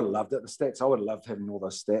 I would have loved it. The stats, I would have loved having all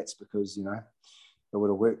those stats, because it would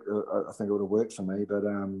have worked. I think it would have worked for me, but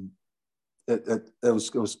it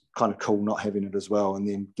was kind of cool not having it as well, and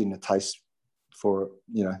then getting a taste for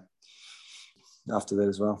it, after that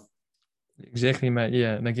as well. Exactly, mate.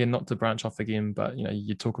 Yeah, and again, not to branch off again, but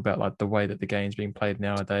you talk about like the way that the game's being played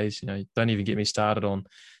nowadays. Don't even get me started on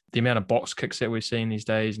the amount of box kicks that we're seeing these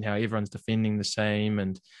days, and how everyone's defending the same,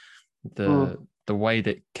 and the way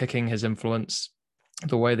that kicking has influenced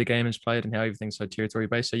the way the game is played, and how everything's so territory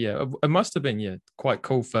based. So yeah, it must have been quite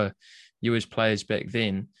cool for you as players back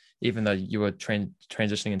then, even though you were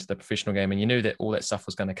transitioning into the professional game, and you knew that all that stuff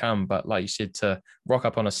was going to come. But like you said, to rock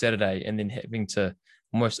up on a Saturday and then having to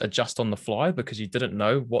almost adjust on the fly, because you didn't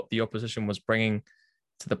know what the opposition was bringing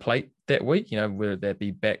to the plate that week, whether that be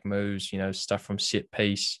back moves, stuff from set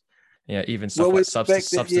piece, even stuff like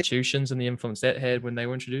substitutions and the influence that had when they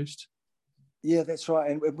were introduced. Yeah, that's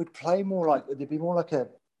right. And it would play more like, there'd be more like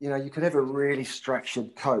you could have a really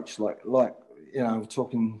structured coach, like we're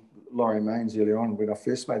talking Laurie Mains earlier on when I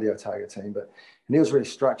first made the Otago team, and he was really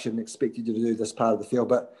structured and expected you to do this part of the field,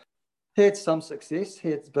 but he had some success,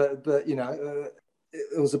 but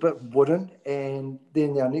it was a bit wooden. And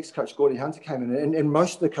then our next coach, Gordy Hunter, came in, and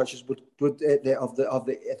most of the coaches would at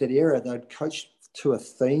that era, they'd coach to a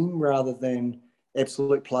theme rather than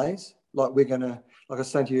absolute plays. Like like I was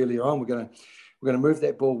saying to you earlier on, we're going to move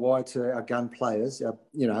that ball wide to our gun players,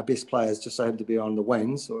 our best players, just so happen to be on the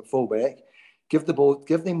wings or fullback. Give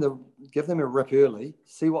them a rip early,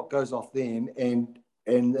 see what goes off them, and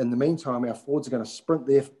in the meantime, our forwards are going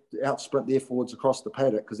to out-sprint their forwards across the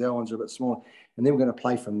paddock, because our ones are a bit smaller, and then we're going to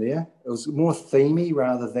play from there. It was more themey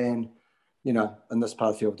rather than, in this part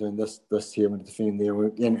of the field doing this here, we're going to defend there,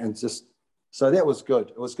 and just, so that was good.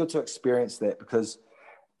 It was good to experience that, because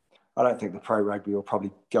I don't think the pro rugby will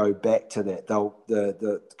probably go back to that.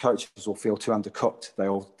 The coaches will feel too undercooked.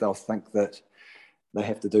 They'll think that they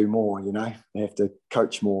have to do more, they have to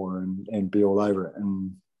coach more and be all over it,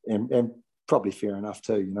 and probably fair enough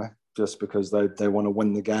too, just because they want to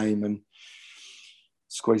win the game and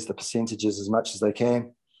squeeze the percentages as much as they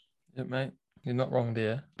can. Yeah, mate, you're not wrong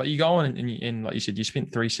there. But you go on and like you said, you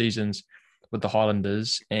spent 3 seasons with the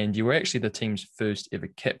Highlanders, and you were actually the team's first ever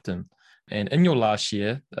captain. And in your last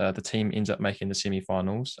year, the team ends up making the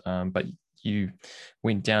semi-finals, but you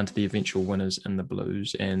went down to the eventual winners in the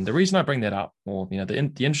Blues. And the reason I bring that up, or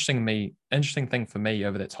the interesting thing for me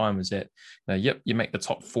over that time was that, you make the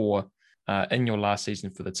top 4 in your last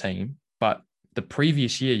season for the team, but the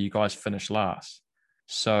previous year you guys finished last.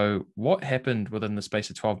 So what happened within the space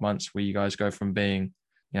of 12 months where you guys go from being,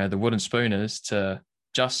 the wooden spooners to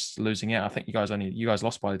just losing out? I think you guys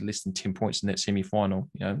lost by less than 10 points in that semi-final,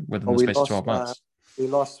 within the space of 12 months. We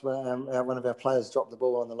lost when one of our players dropped the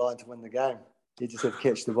ball on the line to win the game. He just had to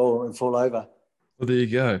catch the ball and fall over. Well, there you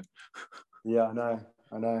go. Yeah,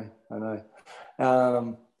 I know.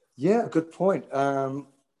 Yeah, good point.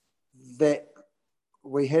 That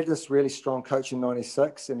we had this really strong coach in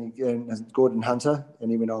 '96, and Gordon Hunter, and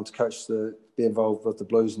he went on to be involved with the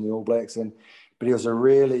Blues and the All Blacks, but he was a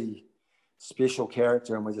really special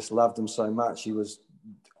character, and we just loved him so much. He was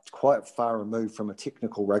quite far removed from a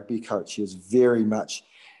technical rugby coach. He was very much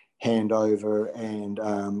handover,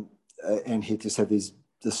 and he just had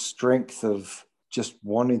the strength of just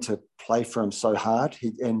wanting to play for him so hard,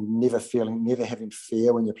 and never having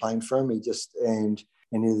fear when you're playing for him. He just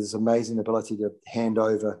and he had this amazing ability to hand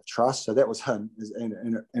over trust. So that was him,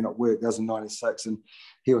 and it worked. That was in '96, and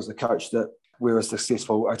he was the coach that we were a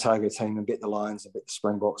successful Otago team and beat the Lions and beat the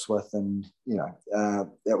Springboks with, and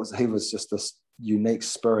he was just this unique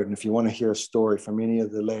spirit. And if you want to hear a story from any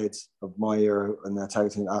of the lads of my era in the Otago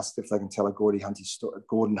team, ask if they can tell a Gordon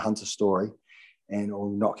Hunter story, and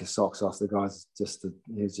or knock your socks off. The guy's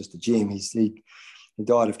he's just a gem. He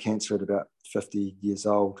died of cancer at about 50 years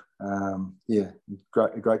old.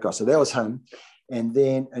 Great guy. So that was him. And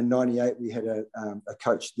then in 98, we had a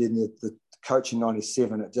coach. Then the coach in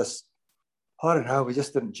 97, it just, I don't know, we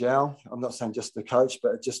just didn't gel. I'm not saying just the coach,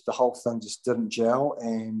 but the whole thing just didn't gel.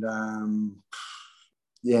 And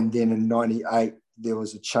then in 98, there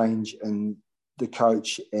was a change in the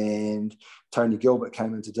coach, and Tony Gilbert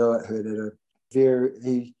came in to do it. Who had a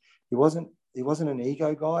he wasn't an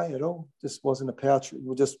ego guy at all. Just wasn't a power trip.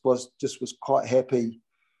 Just was quite happy.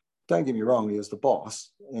 Don't get me wrong, he was the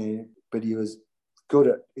boss, but he was good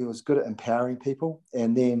at empowering people.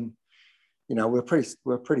 And then, you know,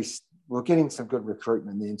 we're getting some good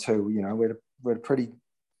recruitment then too. You know, we're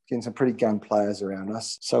getting some pretty gun players around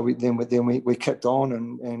us. So we kicked on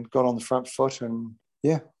and got on the front foot, and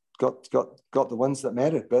got the wins that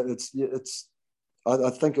mattered. But I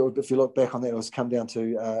think it would, if you look back on that, it was come down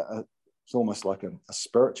to it's almost like a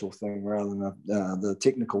spiritual thing rather than the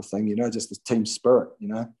technical thing. You know, just the team spirit. You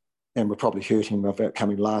know, and we're probably hurting about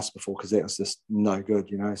coming last before, because that was just no good.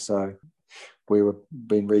 You know, so. We were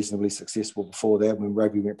being reasonably successful before that. When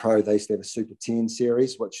rugby went pro, they used to have a Super 10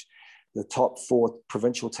 series, which the top 4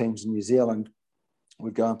 provincial teams in New Zealand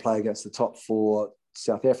would go and play against the top 4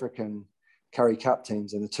 South African Currie Cup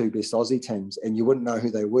teams and the 2 best Aussie teams, and you wouldn't know who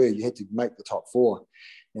they were. You had to make the top 4,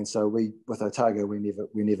 and so with Otago, we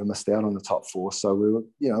never missed out on the top 4. So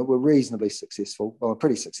we're reasonably successful. Well, we're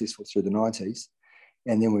pretty successful through the 90s,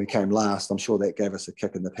 and then when we came last, I'm sure that gave us a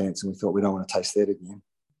kick in the pants, and we thought we don't want to taste that again.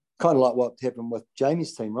 Kind of like what happened with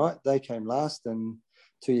Jamie's team, right? They came last, and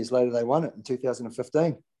 2 years later they won it in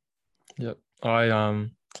 2015. Yep. I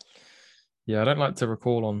don't like to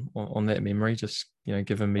recall on that memory, just, you know,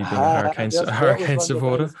 given me being a Hurricane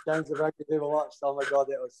supporter. Games of rugby I've ever watched. Oh my God,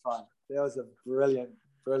 that was fun. That was a brilliant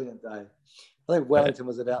day. I think Wellington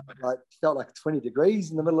was about felt like 20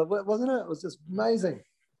 degrees in the middle of it, wasn't it? It was just amazing.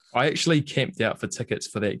 I actually camped out for tickets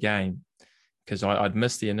for that game, because I'd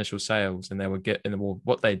missed the initial sales, and they were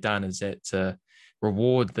what they'd done is that to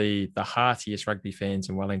reward the heartiest rugby fans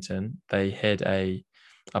in Wellington, they had a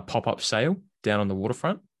pop-up sale down on the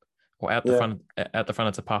waterfront or out the front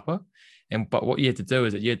of Te Papa. But what you had to do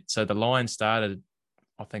is so the line started,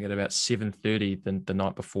 I think, at about 7:30 the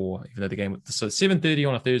night before, even though the game, so 7:30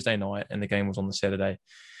 on a Thursday night, and the game was on the Saturday.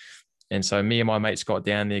 And so me and my mates got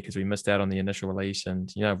down there because we missed out on the initial release,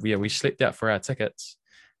 and we slept out for our tickets.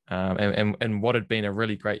 And what had been a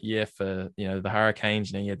really great year for, you know, the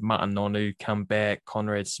Hurricanes. You know, you had Martin Nonu come back,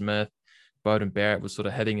 Conrad Smith, Beauden Barrett was sort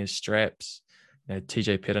of hitting his straps, you know,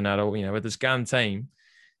 TJ Perenaro, you know, with this gun team.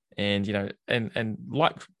 And, you know, and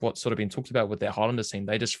like what's sort of been talked about with that Highlanders team,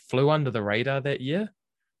 they just flew under the radar that year.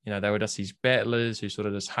 You know, they were just these battlers who sort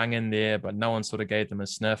of just hung in there, but no one sort of gave them a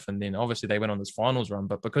sniff. And then obviously they went on this finals run,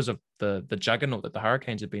 but because of the juggernaut that the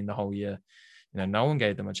Hurricanes had been the whole year, you know, no one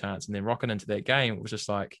gave them a chance. And then rocking into that game, it was just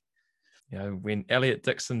like, you know, when Elliot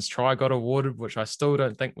Dixon's try got awarded, which I still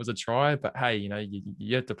don't think was a try, but hey, you know,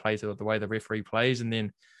 you have to play to the way the referee plays. And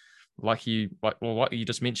then like you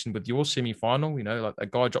just mentioned with your semi-final, you know, like a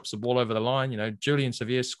guy drops the ball over the line, you know, Julian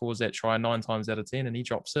Sevier scores that try 9 times out of 10 and he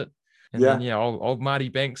drops it. And then old Marty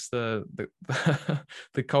Banks, the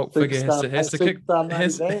cult figure, has to kick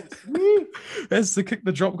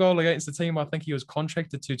the drop goal against the team I think he was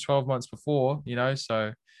contracted to 12 months before, you know.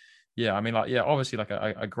 So yeah, I mean, obviously like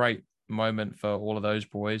a great moment for all of those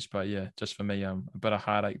boys, but yeah, just for me, a bit of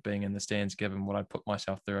heartache being in the stands given what I put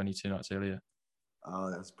myself through only 2 nights earlier.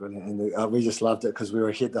 Oh, that was brilliant, and we just loved it because we were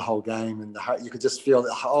ahead the whole game, and you could just feel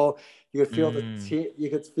you could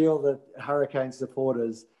feel the Hurricane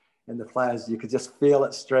supporters and the players. You could just feel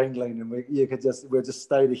it strangling, and we just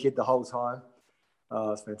stayed ahead the whole time.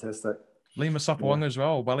 Oh, it's fantastic. Lima Sapawanga as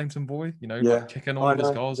well, Wellington boy, you know, like kicking all of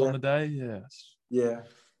his goals on the day. Yeah,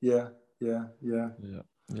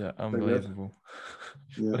 unbelievable.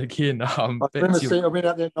 But again, I went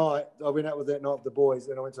out that night. I went out with that night with the boys,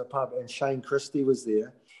 and I went to a pub, and Shane Christie was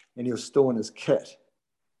there, and he was storing his kit.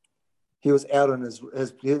 He was out on his I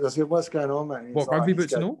said, "What's going on, mate?" What, rugby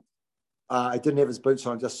boots and all? He didn't have his boots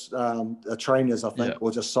on, just trainers, I think,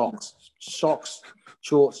 or just socks,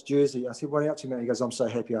 shorts, jersey. I said, "What are you up to, man?" He goes, "I'm so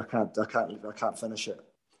happy I can't finish it."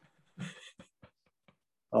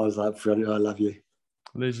 I was like, "Brilliant, I love you."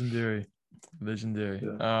 Legendary.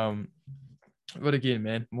 Yeah. But again,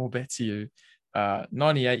 man, more back to you.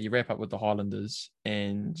 98, you wrap up with the Highlanders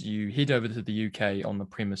and you head over to the UK on the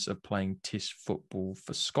premise of playing Test football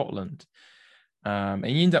for Scotland. And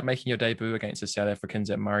you end up making your debut against the South Africans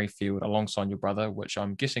at Murrayfield alongside your brother, which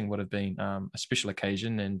I'm guessing would have been a special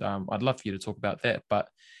occasion. And I'd love for you to talk about that. But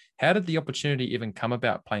How did the opportunity even come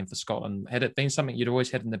about playing for Scotland? Had it been something you'd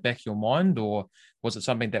always had in the back of your mind, or was it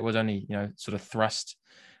something that was only, sort of thrust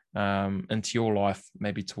into your life,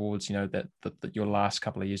 maybe towards, that your last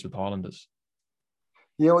couple of years with the Highlanders?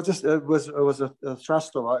 Yeah, well, it was a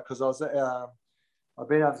thrust, all right, because I've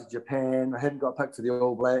been out to Japan. I hadn't got picked for the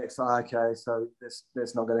All Blacks. Okay, so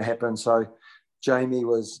that's not going to happen. So Jamie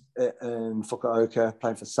was in Fukuoka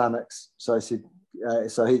playing for Sunix. So he said,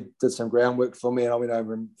 so he did some groundwork for me, and I went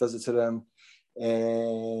over and visited him,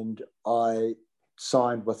 and I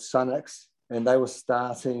signed with Sunix, and they were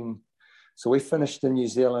starting. So we finished in New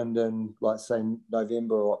Zealand in, like, say,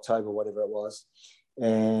 November or October, whatever it was,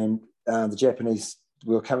 and the Japanese,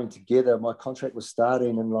 we were coming together. My contract was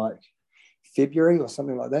starting in like February or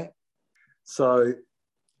something like that. So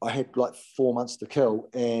I had like 4 months to kill.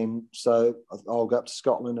 And so I'll go up to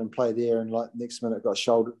Scotland and play there. And like next minute got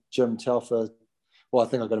shouldered. Jim Telfer, well, I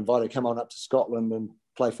think I got invited to come on up to Scotland and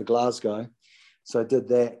play for Glasgow. So I did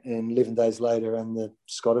that. And 11 days later, and the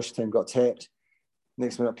Scottish team got tapped.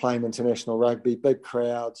 Next minute playing international rugby, big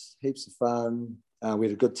crowds, heaps of fun. We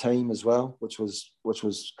had a good team as well, which was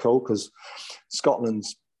cool, because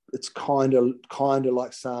Scotland's, it's kind of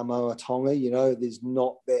like Samoa, Tonga. There's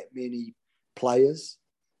not that many players.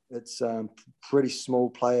 It's pretty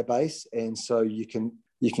small player base, and so you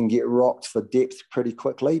can get rocked for depth pretty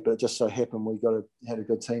quickly. But it just so happened we had a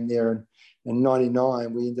good team there, and in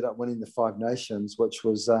 '99 we ended up winning the Five Nations, which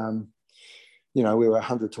was we were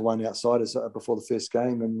 100 to 1 outsiders before the first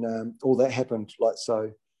game, and all that happened like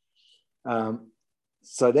so.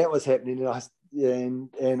 So that was happening,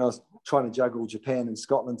 and I was trying to juggle Japan and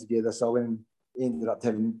Scotland together. So I went and ended up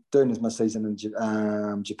doing my season in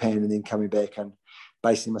Japan, and then coming back and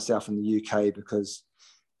basing myself in the UK, because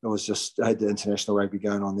it was just, I had the international rugby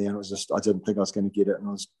going on there, and it was just, I didn't think I was going to get it, and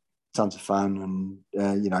it was tons of fun.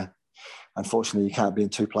 And unfortunately, you can't be in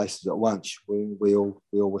two places at once. We all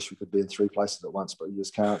wish we could be in three places at once, but you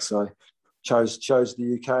just can't. So chose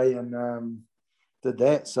the UK and did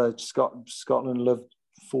that. So Scotland lived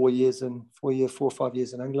 4 or 5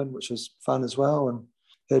 years in England, which was fun as well, and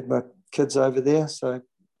had my kids over there. So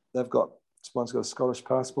they've got, one's got a Scottish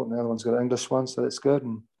passport and the other one's got an English one, so that's good.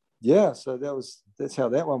 And yeah, so that's how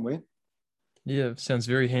that one went. Yeah, sounds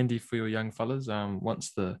very handy for your young fellas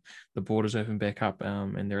once the borders open back up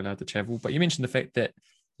and they're allowed to travel. But you mentioned the fact that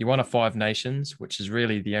you won a Five Nations, which is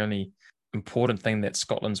really the only important thing that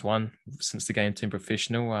Scotland's won since the game turned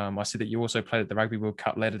professional. I see that you also played at the Rugby World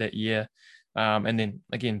Cup later that year. And then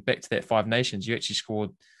again, back to that Five Nations, you actually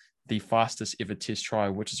scored the fastest ever test try,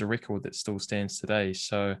 which is a record that still stands today.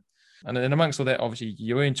 So, and amongst all that, obviously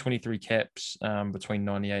you earned 23 caps between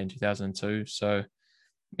 98 and 2002. So,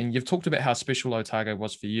 and you've talked about how special Otago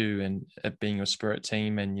was for you and it being your spirit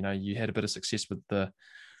team. And, you had a bit of success with the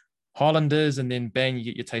Highlanders, and then bang, you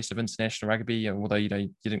get your taste of international rugby, although, you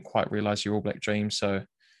didn't quite realise your All Black dream. So,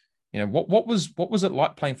 what was it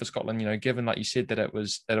like playing for Scotland, given, like you said, that it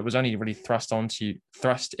was only really thrust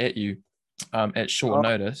at you at short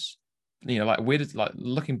notice, where did,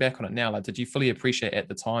 looking back on it now, did you fully appreciate at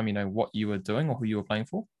the time, what you were doing or who you were playing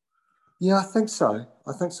for? Yeah, I think so.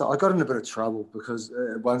 I got in a bit of trouble because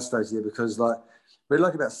at one stage there, because we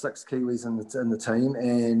had about 6 Kiwis in the team,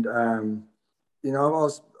 and I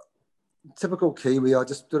was typical Kiwi. I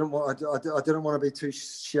just didn't want. I didn't want to be too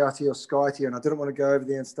shouty or skitey, and I didn't want to go over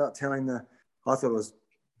there and start telling I thought it was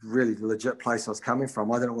really legit place I was coming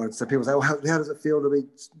from. I didn't want to. So people say, "Well, how does it feel to be,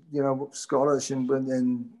 Scottish and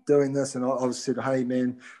doing this?" And I said, "Hey,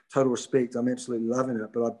 man, total respect. I'm absolutely loving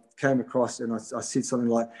it." But I came across and I said something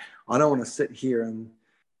like, "I don't want to sit here and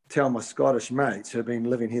tell my Scottish mates who've been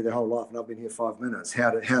living here their whole life, and I've been here 5 minutes,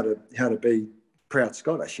 how to be proud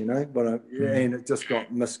Scottish, But and it just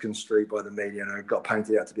got misconstrued by the media, and it got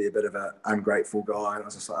painted out to be a bit of an ungrateful guy. And I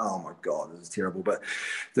was just like, oh my God, this is terrible. But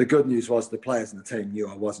the good news was the players in the team knew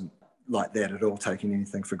I wasn't like that at all, taking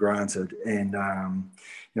anything for granted. And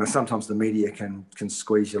sometimes the media can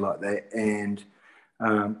squeeze you like that. And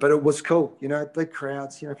but it was cool, big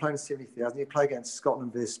crowds, playing 70,000. You play against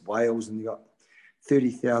Scotland versus Wales, and you got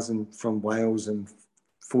 30,000 from Wales and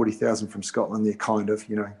 40,000 from Scotland. They're kind of,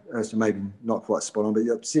 so maybe not quite spot on, but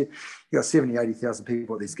you got 70, 80,000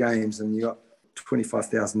 people at these games, and you got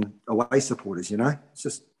 25,000 away supporters. It's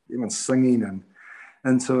just everyone's singing and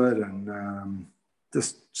into it, and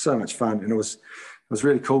just so much fun. And it was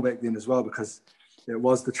really cool back then as well, because it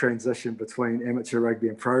was the transition between amateur rugby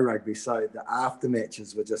and pro rugby. So the after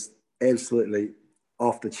matches were just absolutely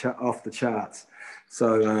off the charts.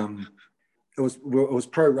 So it was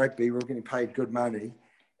pro rugby. We were getting paid good money.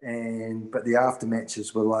 But the after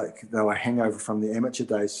matches were they were hangover from the amateur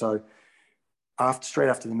days. So straight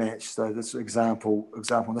after the match, so this example,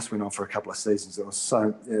 this went on for a couple of seasons. It was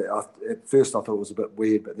so, at first I thought it was a bit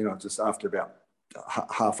weird, but then I just, after about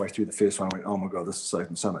halfway through the first one, I went, oh my God, this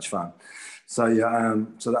is so much fun. So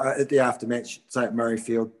at the after match, say at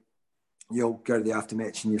Murrayfield, you'll go to the after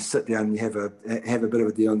match and you sit down and you have a bit of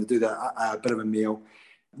a deal and they do a bit of a meal,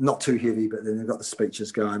 not too heavy, but then they've got the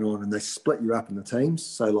speeches going on and they split you up in the teams.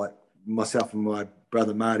 So like myself and my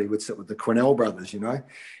brother Marty would sit with the Quinnell brothers,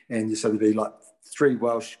 and so there'd be like 3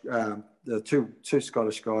 Welsh, the two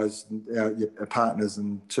Scottish guys, your partners,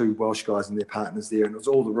 and 2 Welsh guys and their partners there, and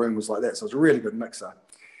all the room was like that. So it was a really good mixer.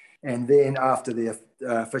 And then after the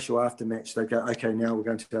official after match, they go, okay, now we're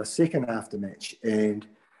going to our second after match, and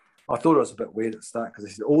I thought it was a bit weird at the start because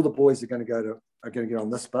they said all the boys are going to get on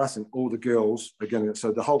this bus, and all the girls are going to.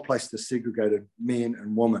 So the whole place is segregated, men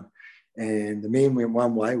and women. And the men went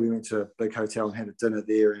one way. We went to a big hotel and had a dinner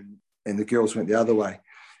there, and the girls went the other way.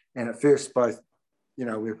 And at first, both,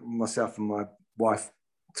 myself and my wife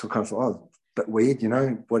kind of thought, oh, a bit weird,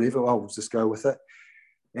 whatever. We'll just go with it.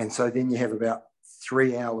 And so then you have about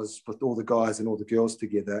 3 hours with all the guys and all the girls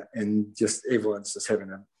together, and just everyone's just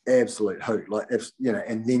having an absolute hoot,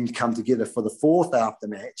 and then you come together for the 4th after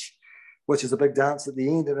match, which is a big dance at the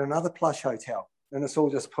end at another plush hotel, and it's all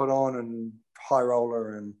just put on and high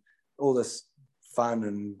roller and all this fun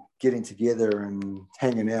and getting together and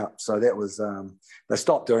hanging out. So that was they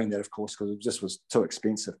stopped doing that, of course, because it just was too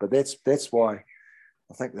expensive. But that's why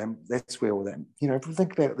I think that's where all that, if you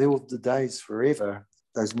think about all the days forever,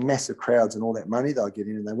 those massive crowds and all that money they were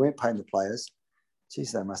getting, and they weren't paying the players.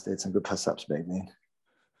 Geez, they must have had some good piss-ups back then.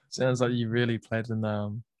 Sounds like you really played in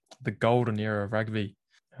the golden era of rugby.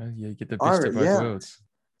 You get the best of both worlds.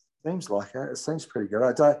 Seems like it. It seems pretty good.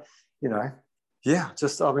 I don't,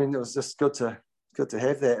 it was just good to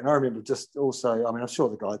have that. And I remember just also, I'm sure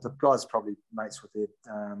the guys probably mates with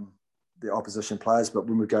the opposition players, but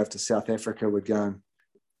when we go to South Africa, we'd go and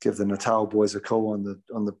give the Natal boys a call on the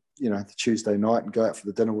the Tuesday night and go out for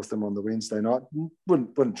the dinner with them on the Wednesday night.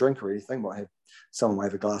 Wouldn't drink or anything. Someone might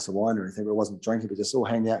have a glass of wine or anything, but it wasn't drinking. But just all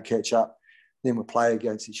hang out, catch up. Then we'd play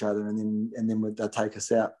against each other, and then they'd take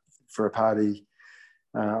us out for a party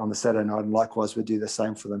on the Saturday night. And likewise, we'd do the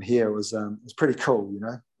same for them here. It was pretty cool,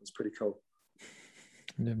 It was pretty cool.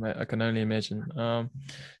 Yeah, mate, I can only imagine. Now,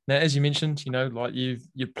 as you mentioned, like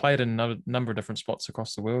you've played in a number of different spots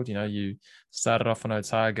across the world. You started off in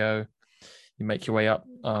Otago, you make your way up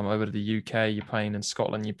over to the UK. You're playing in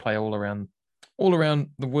Scotland. You play all around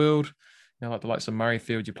the world. Like the likes of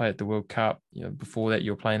Murrayfield, you play at the World Cup. Before that,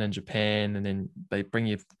 you were playing in Japan, and then they bring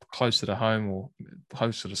you closer to home or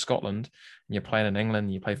closer to Scotland, and you're playing in England.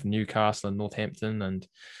 And you play for Newcastle and Northampton, and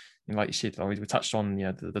like you said, we touched on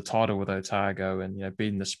the title with Otago and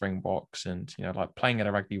beating the Springboks, and like playing at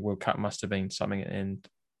a Rugby World Cup must have been something in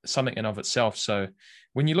of itself. So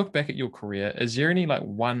when you look back at your career, is there any like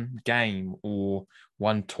one game or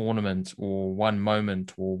one tournament or one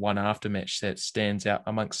moment or one aftermatch that stands out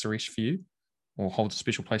amongst the rest for you or holds a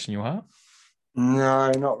special place in your heart?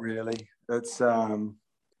 No, not really. It's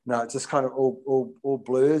it's just kind of all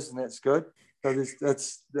blurs, and that's good. So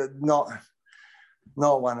that's not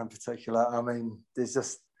one in particular. There's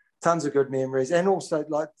just tons of good memories, and also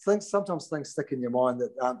like sometimes things stick in your mind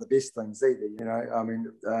that aren't the best things either.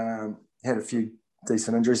 Had a few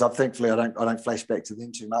decent injuries. Thankfully I don't flash back to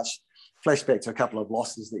them too much. Flash back to a couple of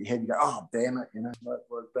losses that you had and go, oh damn it,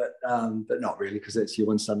 but not really, because that's you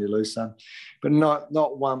win some, you lose some. But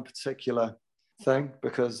not one particular thing,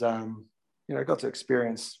 because I got to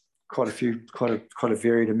experience quite a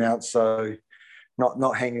varied amount. So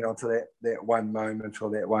not hanging on to that one moment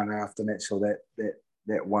or that one aftermatch or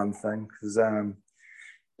that one thing, because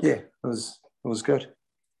it was good.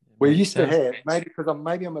 We used to have,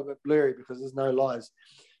 maybe I'm a bit blurry because there's no lies,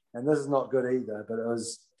 and this is not good either, but it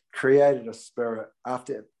was created a spirit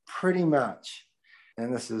after pretty much,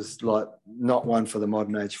 and this is like not one for the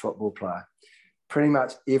modern age football player, pretty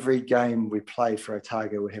much every game we played for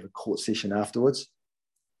Otago would have a court session afterwards.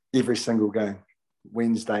 Every single game,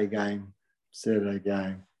 Wednesday game, Saturday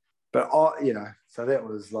game. But so that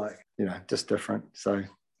was like, just different. So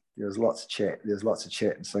there was lots of chat. There's lots of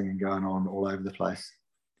chat and singing going on all over the place.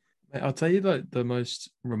 I'll tell you the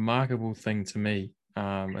most remarkable thing to me,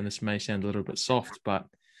 and this may sound a little bit soft, but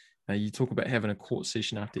you talk about having a court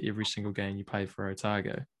session after every single game you played for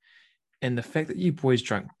Otago. And the fact that you boys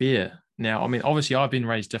drank beer. Now, obviously I've been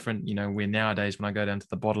raised different, where nowadays when I go down to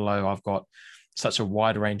the Bottle-O, I've got such a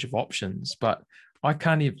wide range of options, but I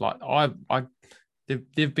can't even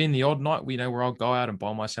there've been the odd night, where I'll go out and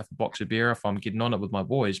buy myself a box of beer if I'm getting on it with my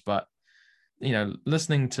boys, but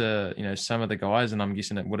listening to, some of the guys, and I'm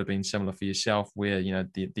guessing it would have been similar for yourself, where,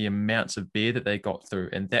 the amounts of beer that they got through,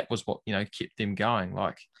 and that was what, kept them going.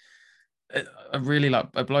 Like, it really, like,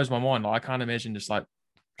 it blows my mind. Like, I can't imagine just like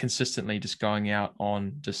consistently just going out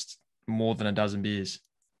on just more than a dozen beers.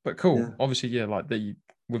 But cool. Yeah. Obviously, yeah, like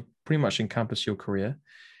we've pretty much encompassed your career.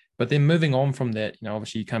 But then moving on from that,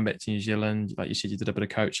 obviously you come back to New Zealand, like you said, you did a bit of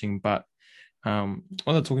coaching, but one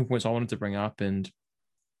of the talking points I wanted to bring up, and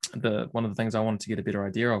one of the things I wanted to get a better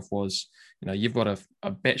idea of was, you've got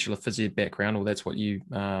a Bachelor of Physio background, or that's what you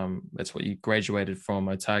graduated from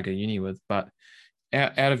Otago Uni with. But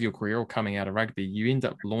out of your career, or coming out of rugby, you end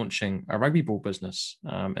up launching a rugby ball business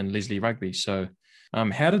in Leslie Rugby. So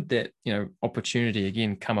how did that opportunity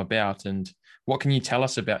again come about, and what can you tell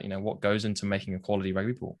us about what goes into making a quality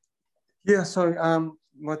rugby ball? Yeah, so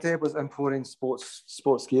my dad was importing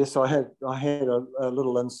sports gear, so I had a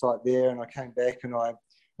little insight there, and I came back and I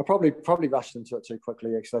probably rushed into it too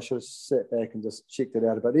quickly. Actually, I should have sat back and just checked it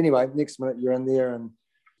out a bit. Anyway, next minute you're in there, and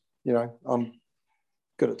I'm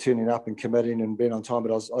good at turning up and committing and being on time.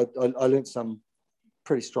 But I learned some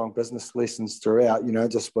pretty strong business lessons throughout.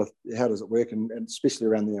 Just with how does it work, and especially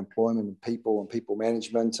around the employment and people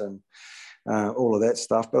management and all of that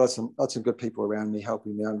stuff. But I had some good people around me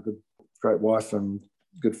helping me out, great wife and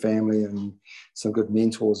good family, and some good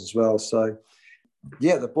mentors as well. So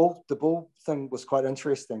yeah, the ball thing was quite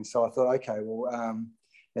interesting. So I thought, okay, well,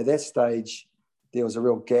 at that stage there was a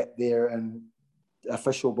real gap there, and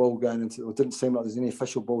official ball going into, it didn't seem like there's any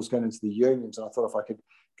official balls going into the unions. And I thought if I could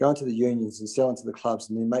go into the unions and sell into the clubs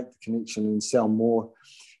and then make the connection and sell more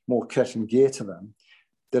kit and gear to them,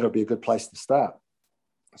 that'll be a good place to start.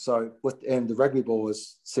 So and the rugby ball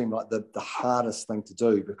seemed like the hardest thing to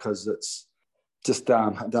do, because it's just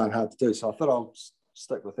darn hard to do. So I thought I'll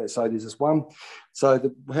stick with that. So there's this one.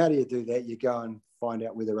 So how do you do that? You go and find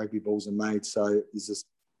out where the rugby balls are made. So there's this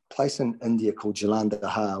place in India called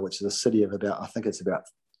Jalandhar, which is a city of I think it's about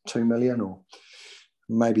 2 million or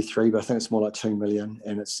maybe 3, but I think it's more like 2 million.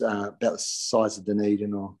 And it's about the size of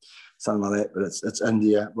Dunedin or something like that. But it's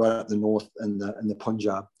India, right up the north in the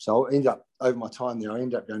Punjab. So I ended up, over my time there, I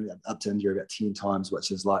ended up going up to India about 10 times, which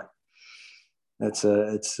is like, it's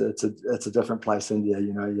a different place, India.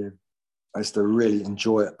 I used to really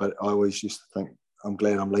enjoy it, but I always used to think, I'm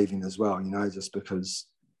glad I'm leaving as well, just because,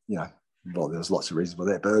 well, there was lots of reasons for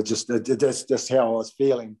that, but that's just how I was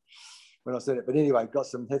feeling when I said it. But anyway, had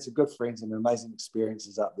some good friends and amazing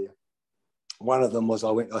experiences up there. One of them was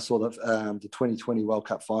I saw the 2020 World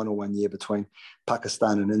Cup final one year between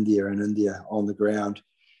Pakistan and India on the ground.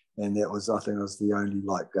 And that was, I think I was the only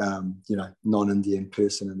non-Indian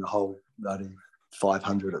person in the whole bloody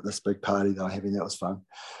 500 at this big party they were having. That was fun.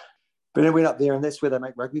 But then I went up there, and that's where they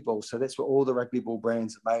make rugby balls. So that's where all the rugby ball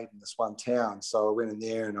brands are made, in this one town. So I went in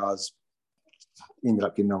there, and I ended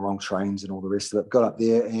up getting the wrong trains and all the rest of it. Got up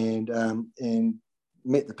there and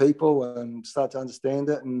met the people and started to understand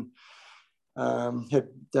it, and had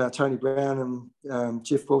Tony Brown and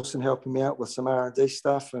Jeff Wilson helping me out with some R&D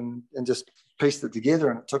stuff, and just pieced it together.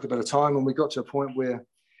 And it took a bit of time, and we got to a point where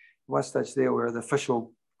one stage there we're the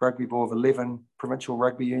official rugby ball of 11 provincial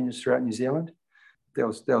rugby unions throughout New Zealand. That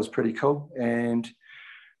was pretty cool. And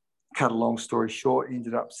cut a long story short,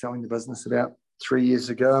 ended up selling the business about 3 years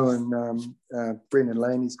ago, and Brendan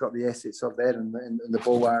Laney's got the assets of that and the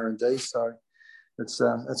ball R&D. So it's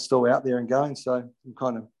still out there and going. So I'm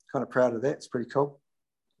kind of proud of that. It's pretty cool.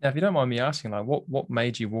 Now, if you don't mind me asking, like, what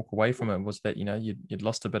made you walk away from it? Was that you'd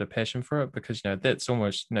lost a bit of passion for it? Because that's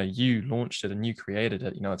almost you launched it and you created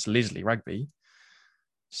it. It's Leslie Rugby.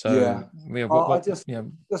 So yeah,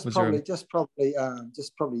 just probably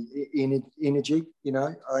energy,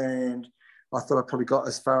 and I thought I probably got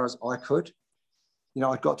as far as I could.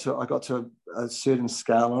 I got to a certain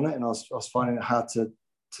scale on it, and I was finding it hard to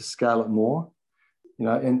scale it more.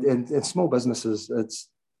 And small businesses, it's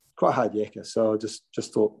quite hard yakka. So I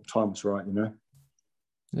just thought time was right.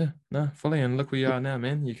 Yeah, no, fully. And look where you are now,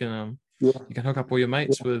 man. You can you can hook up all your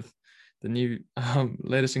mates with the new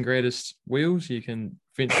latest and greatest wheels. You can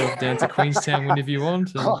venture off down to Queenstown whenever you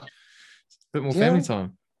want, and a bit more family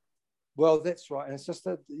time. Well, that's right. And it's just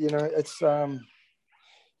that, it's,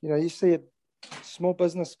 you see it, small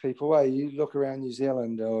business people, you look around New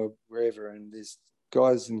Zealand or wherever, and there's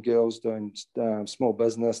guys and girls doing small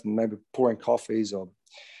business and maybe pouring coffees or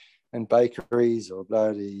in bakeries or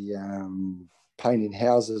bloody painting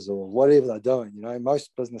houses or whatever they're doing.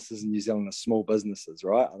 Most businesses in New Zealand are small businesses,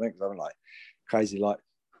 right? I think something like crazy, like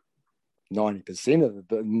 90% of it,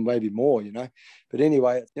 but maybe more, But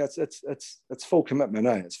anyway, it's full commitment,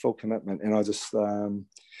 It's full commitment, and I just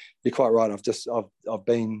you're quite right. I've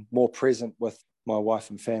been more present with my wife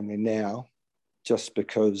and family now just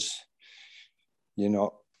because you're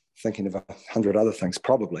not thinking of 100 other things,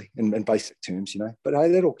 probably in basic terms, But hey,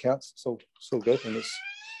 that all counts. It's all good, and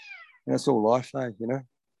it's all life,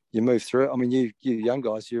 You move through it. I mean, you young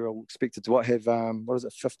guys, you're all expected to have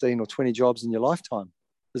 15 or 20 jobs in your lifetime.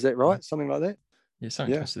 Is that right? Something like that? Yeah,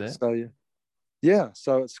 something close to that. So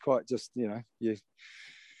so it's quite just, you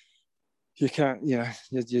can't,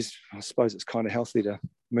 I suppose it's kind of healthy to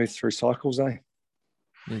move through cycles, eh?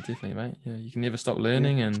 Yeah, definitely, mate. Yeah, you can never stop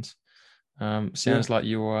learning, and sounds like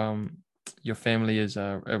your family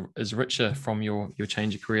is richer from your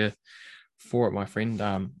change of career for it, my friend.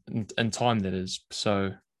 In time, that is.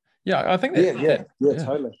 So, yeah, I think that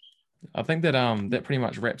totally. I think that that pretty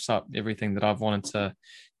much wraps up everything that I've wanted to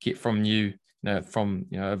get from you, from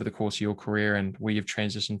over the course of your career and where you've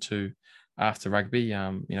transitioned to after rugby.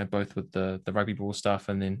 Both with the rugby ball stuff,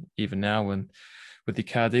 and then even now and with the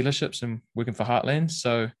car dealerships and working for Heartland.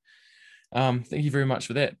 So thank you very much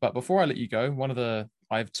for that. But before I let you go,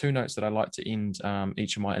 I have two notes that I like to end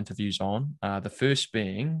each of my interviews on. The first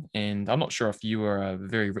being, and I'm not sure if you were a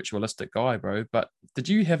very ritualistic guy, bro, but did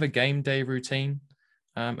you have a game day routine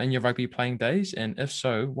in your rugby playing days? And if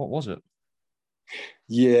so, what was it?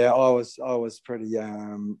 Yeah, I was pretty,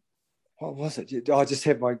 what was it? I just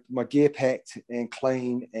had my gear packed and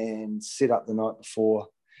clean and set up the night before.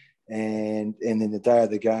 And then the day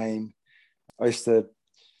of the game, I used to,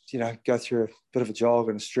 go through a bit of a jog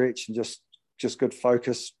and a stretch and just good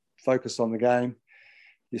focus on the game.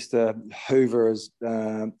 Used to hoover as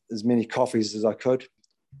many coffees as I could.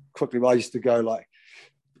 Quickly, I used to go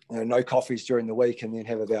no coffees during the week, and then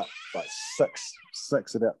have about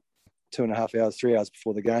six about 2.5 hours, 3 hours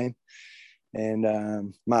before the game.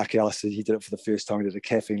 And Mark Ellis, he did it for the first time. He did a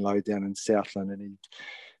caffeine load down in Southland, and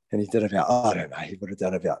he did about, I don't know, he would have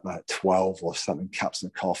done about 12 or something cups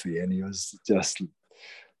of coffee, and he was just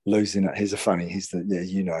losing it. He's a funny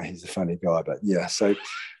guy. But yeah, so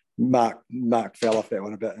Mark fell off that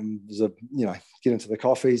one a bit and was get into the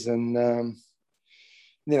coffees, and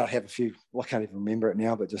then I'd have a few, I can't even remember it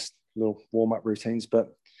now, but just little warm-up routines,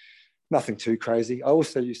 but nothing too crazy. I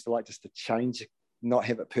also used to like just to change, not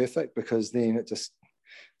have it perfect, because then it just,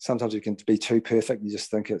 sometimes it can be too perfect. You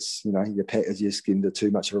just think it's, your pet is just into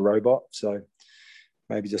too much of a robot. So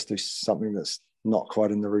maybe just do something that's not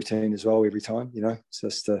quite in the routine as well every time,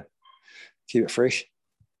 just to keep it fresh.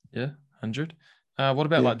 Yeah, 100. What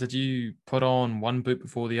about did you put on one boot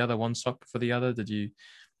before the other, one sock before the other? Did you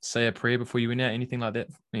say a prayer before you went out? Anything like that?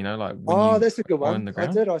 That's a good one. I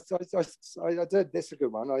did. I did. That's a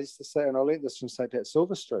good one. I used to say, and I learned this from St. Pat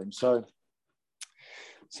Silverstream.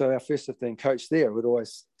 So our first 15 coach there would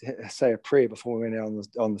always say a prayer before we went out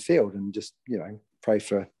on the field, and just pray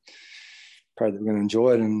that we're going to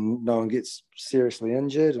enjoy it and no one gets seriously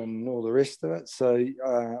injured and all the rest of it. So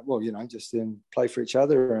just then play for each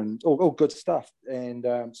other and all good stuff. And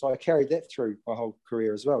so I carried that through my whole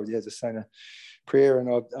career as well. Just saying a prayer. And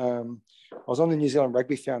I was on the New Zealand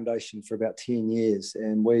Rugby Foundation for about 10 years,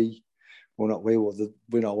 and when I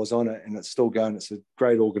was on it, and it's still going, it's a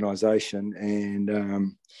great organisation,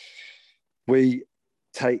 and we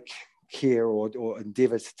take care or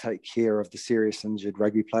endeavour to take care of the serious injured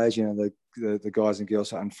rugby players, the guys and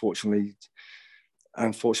girls are unfortunate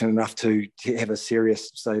enough to have a serious,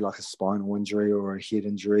 say, like a spinal injury or a head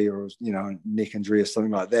injury or a neck injury or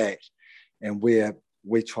something like that, and we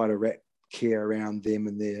try to wrap care around them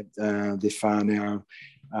and their whānau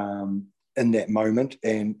in that moment,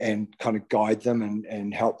 and kind of guide them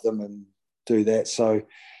and help them and do that. So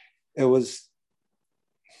it was,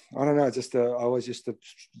 I don't know, I always used to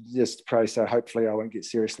just pray, so hopefully I won't get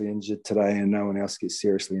seriously injured today and no one else gets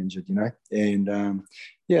seriously injured, and that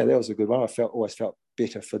was a good one. I always felt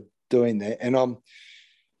better for doing that. And I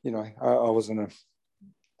wasn't a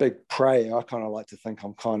big prayer. I kind of like to think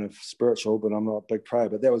I'm kind of spiritual, but I'm not a big prayer.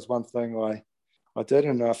 But that was one thing I did,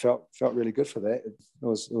 and I felt really good for that. It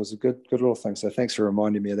was a good little thing. So thanks for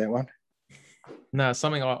reminding me of that one. No, it's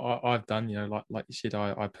something I've done. Like you said,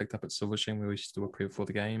 I picked up at Silverstream. We used to do a prayer before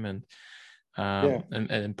the game, and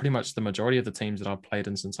pretty much the majority of the teams that I've played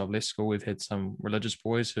in since I've left school, we've had some religious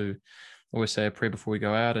boys who always say a prayer before we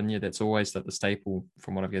go out, and that's always the staple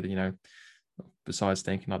from what I've gathered. Besides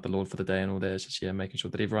thanking the Lord for the day and all that, it's just making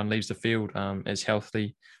sure that everyone leaves the field as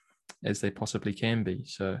healthy as they possibly can be.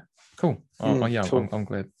 So cool. Cool. I'm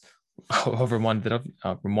glad I've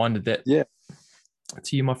reminded that Yeah.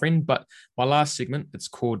 to you, my friend. But my last segment, it's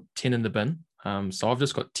called 10 in the bin. So I've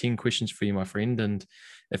just got 10 questions for you, my friend, and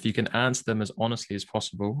if you can answer them as honestly as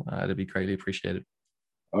possible, it'd be greatly appreciated.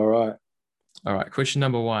 All right. Question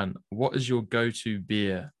number 1: what is your go-to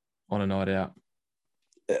beer on a night out?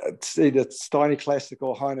 It's either Steiny Classic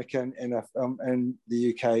or Heineken, and in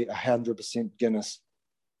the UK, 100% Guinness.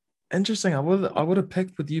 Interesting. I would have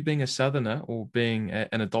picked, with you being a Southerner or being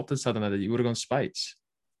an adopted Southerner, that you would have gone Spates.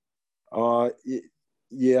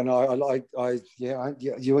 Yeah, no,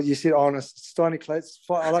 you said honest. Steiny Classic.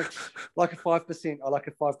 I like a 5%. I like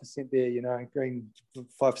a 5% beer. You know, green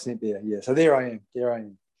 5% beer. Yeah. So there I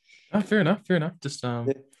am. Oh, fair enough. Just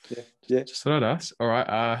Yeah. just thought I'd ask. All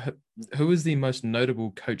right. Who is the most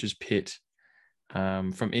notable coach's pet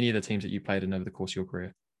from any of the teams that you played in over the course of your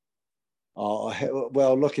career?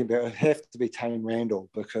 Well, looking back, it'd have to be Tane Randall,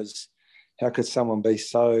 because how could someone be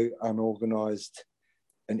so unorganised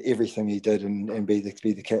in everything he did and be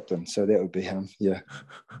the captain? So that would be him. Yeah.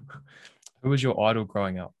 Who was your idol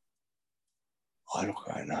growing up? I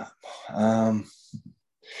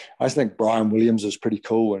just think Brian Williams was pretty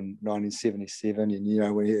cool in 1977, and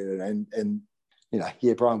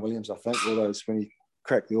Brian Williams. I think all those when he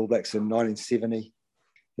cracked the All Blacks in 1970, he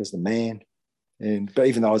was the man. But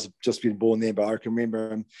even though I was just been born there, but I can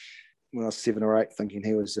remember him when I was 7 or 8, thinking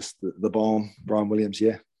he was just the bomb. Brian Williams,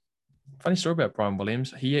 yeah. Funny story about Brian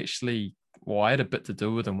Williams. He actually, I had a bit to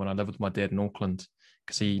do with him when I lived with my dad in Auckland,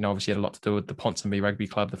 because he, obviously had a lot to do with the Ponsonby Rugby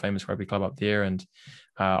Club, the famous rugby club up there. And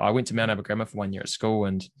I went to Mount Albert Grammar for 1 year at school,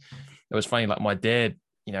 and it was funny. Like my dad,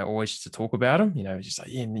 always used to talk about him. Just like,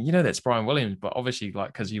 yeah, that's Brian Williams. But obviously,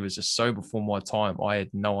 like, because he was just so before my time, I had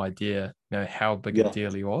no idea, how big a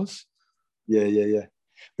deal he was. Yeah. He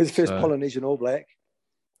was the first Polynesian All Black.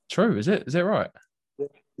 True, is that right?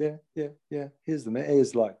 Yeah. Here's the man. He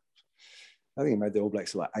was like, I think he made the All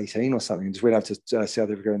Blacks at like 18 or something. Just went up to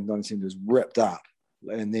South Africa in 1970, was ripped up,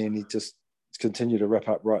 and then he just continued to rip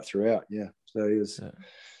up right throughout. Yeah, so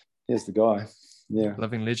here's the guy. Yeah,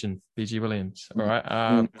 living legend, BG Williams. All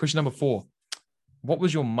right. Question number 4: what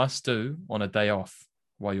was your must-do on a day off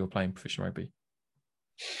while you were playing professional rugby?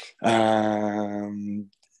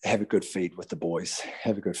 Have a good feed with the boys.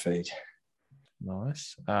 Have a good feed.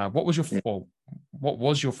 Nice. What was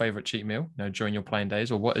your favorite cheat meal during your playing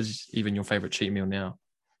days, or what is even your favorite cheat meal now?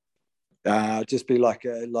 Just be like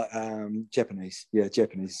Japanese. Yeah,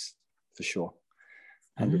 Japanese for sure.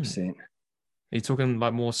 100%. Are you talking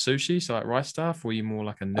like more sushi, so like rice stuff, or are you more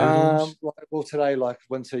like a noodles? Well, today, like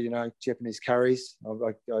winter, Japanese curries.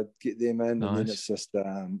 I get them in, nice. And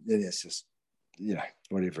then it's just,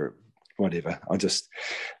 whatever. I just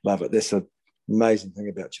love it. That's the amazing thing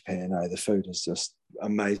about Japan. The food is just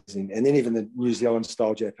amazing. And then even the New Zealand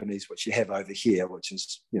style Japanese, which you have over here, which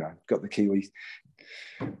is, got the Kiwi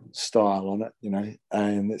style on it,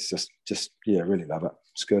 and it's just really love it.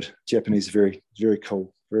 It's good. Japanese is very, very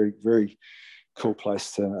cool. Very, very cool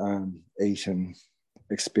place to eat and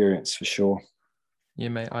experience for sure. Yeah,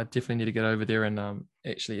 mate, I definitely need to get over there and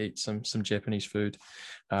actually eat some Japanese food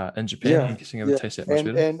in Japan. I'm guessing it would taste that much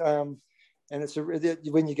better. And it's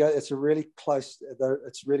when you go, it's really close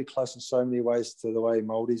in so many ways to the way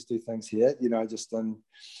Māoris do things here, just in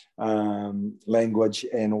language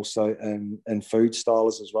and also in food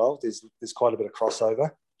styles as well. There's quite a bit of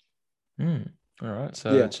crossover. All right.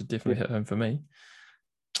 So it should definitely hit home for me.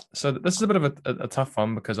 So this is a bit of a tough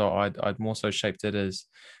one, because I'd more so shaped it as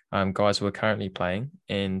guys who are currently playing.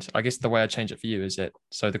 And I guess the way I change it for you is that,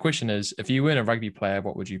 so the question is, if you weren't a rugby player,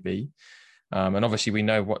 what would you be? And obviously we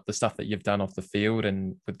know what the stuff that you've done off the field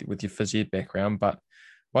and with your phys ed background, but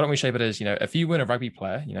why don't we shape it as, if you weren't a rugby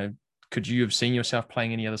player, could you have seen yourself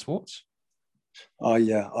playing any other sports? Oh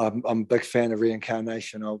yeah, I'm a big fan of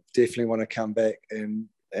reincarnation. I'll definitely want to come back and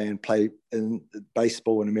play in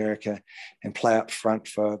baseball in America and play up front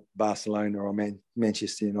for Barcelona or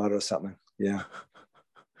Manchester United or something. Yeah.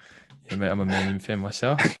 Yeah, mate, I'm a Man U fan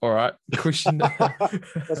myself. All right. Question.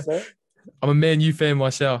 What's that? I'm a Man U fan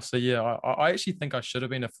myself. So yeah, I actually think I should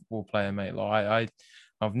have been a football player, mate. Like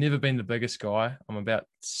I've never been the biggest guy. I'm about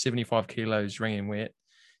 75 kilos wringing wet.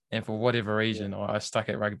 And for whatever reason, I stuck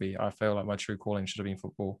at rugby. I feel like my true calling should have been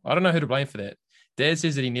football. I don't know who to blame for that. Dad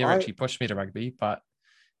says that he never actually pushed me to rugby, but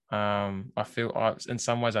I feel in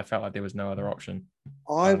some ways I felt like there was no other option.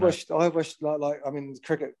 I wished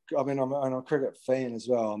cricket. I'm a cricket fan as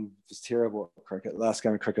well. I was terrible at cricket. The last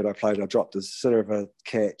game of cricket I played, I dropped a sort of a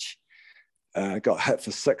catch. Got hit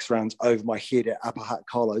for 6 runs over my head at Upper Hutt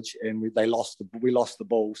College, and we lost the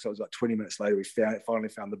ball. So it was like 20 minutes later we finally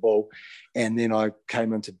found the ball, and then I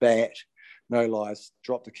came into bat. No lies,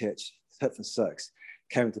 dropped the catch, hit for 6.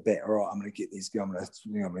 Came into bat. All right, I'm going to get these. I'm going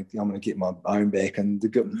to get my own back. And the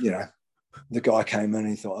guy came in and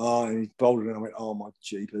he thought, and he bowled it, and I went, oh my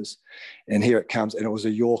jeepers! And here it comes, and it was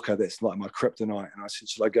a Yorker that's like my kryptonite. And I said,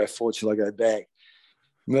 should I go forward? Should I go back?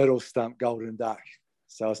 Middle stump, golden duck.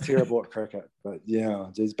 So I was terrible at cricket, but yeah,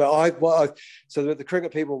 geez. But so the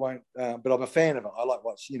cricket people won't. But I'm a fan of it. I like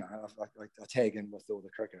watching. I tag in with all the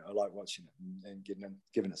cricket. I like watching it and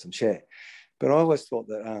giving it some chat. But I always thought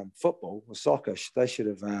that football or soccer, they should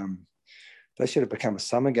have become a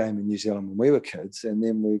summer game in New Zealand when we were kids, and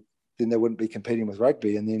then they wouldn't be competing with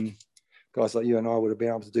rugby, and then guys like you and I would have been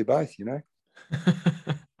able to do both.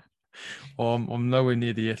 Well, I'm nowhere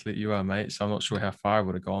near the athlete you are, mate, so I'm not sure how far I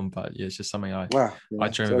would have gone, but yeah, it's just something I dream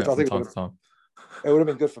about from time to time. It would have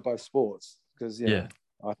been good for both sports because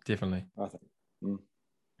definitely. I think.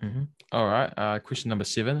 Mm-hmm. All right. Question number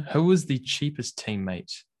 7: who was the cheapest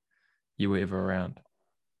teammate you were ever around?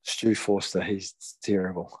 Stu Forster. He's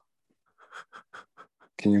terrible.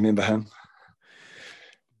 Can you remember him?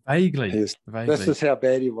 Vaguely. This is how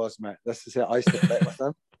bad he was, mate. This is how I used to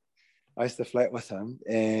flat with him.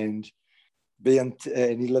 And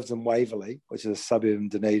he lives in Waverley, which is a suburb in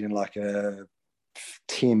Dunedin, like a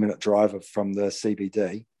 10-minute drive from the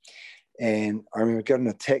CBD. And I remember getting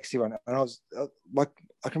a taxi one, and I was like,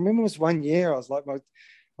 I can remember it was one year. I was like, my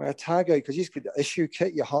Otago, because you could issue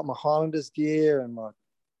kit, my Highlanders gear, and my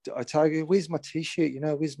Otago, where's my t-shirt?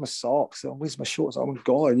 Where's my socks? Where's my shorts? Oh my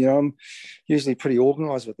God, I'm usually pretty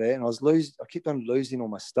organised with that, and I kept on losing all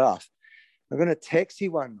my stuff. I got in a taxi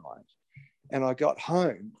one night, and I got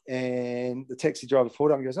home, and the taxi driver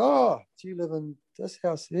pulled up and goes, "Oh, do you live in this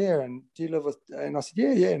house here? And do you live with?" And I said,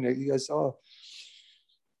 "Yeah." And he goes, "Oh,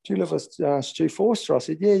 do you live with Stu Forster?" I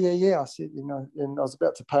said, "Yeah." I said, and I was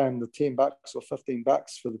about to pay him the $10 or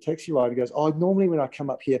 $15 for the taxi ride. He goes, "Oh, normally when I come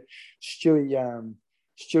up here, Stewie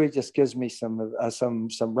just gives me some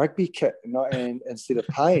rugby kit and instead of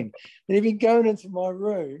paying." And he'd been going into my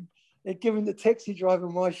room and giving the taxi driver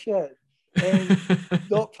my shit and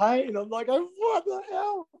not paying. I'm like, "Oh, what the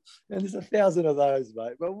hell?" And there's 1,000 of those,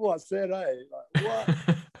 mate. But what's that, eh? Like, what?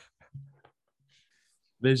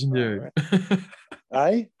 Legendary. Eh?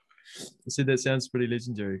 I said that sounds pretty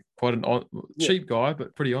legendary. Quite cheap guy,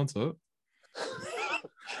 but pretty onto it.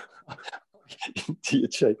 cheap.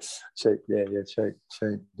 Yeah, cheap.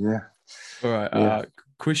 Yeah. All right. Yeah.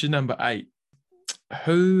 Question number 8.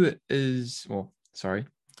 I'm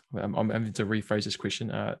having to rephrase this question.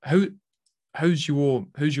 Who's your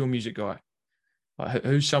music guy? Like,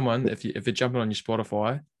 who's someone if you're jumping on your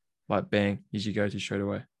Spotify, like bang, here's your go-to straight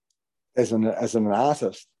away? As an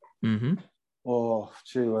artist. Mm-hmm. Oh,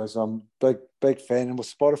 gee whiz, I'm big fan. And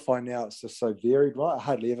with Spotify now, it's just so varied, right? I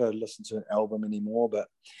hardly ever listen to an album anymore, but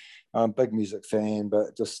I'm a big music fan,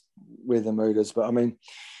 but just where the mood is. But I mean,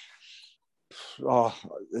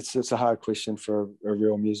 it's a hard question for a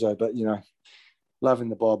real muso, but loving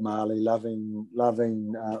the Bob Marley, loving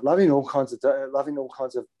all kinds of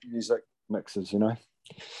music mixes.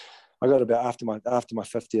 I got about after my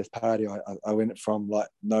 50th party, I went from like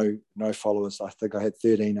no followers. I think I had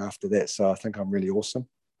 13 after that, so I think I'm really awesome.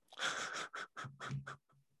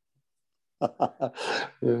 Yeah.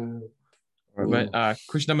 All right, mate.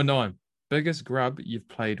 Question number 9: biggest grub you've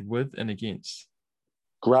played with and against?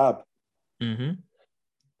 Grub. Mm-hmm.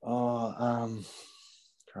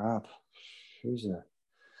 Grub. Who's that?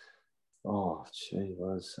 Oh, gee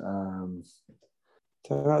whiz. I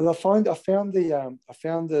found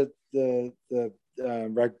the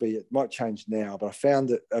rugby. It might change now, but I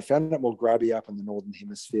found it more grubby up in the northern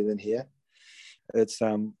hemisphere than here. It's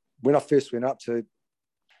when I first went up to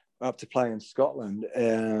play in Scotland.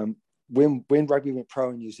 When rugby went pro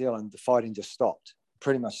in New Zealand, the fighting just stopped.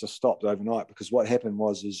 Pretty much just stopped overnight, because what happened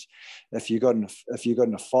was if you got in a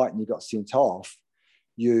fight and you got sent off,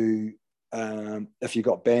 if you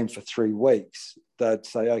got banned for 3 weeks, they'd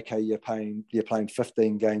say, okay, you're playing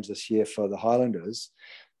 15 games this year for the Highlanders,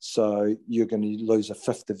 so you're going to lose a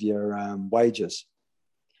fifth of your wages.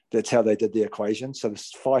 That's how they did the equation. So the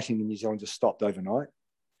fighting in New Zealand just stopped overnight.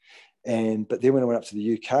 But then when I went up to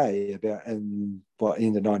the UK about in the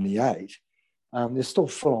end of '98, there's still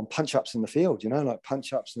full on punch ups in the field, like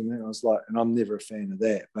punch ups, and then I was like, and I'm never a fan of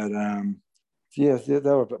that, but yeah, they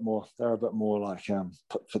were a bit more like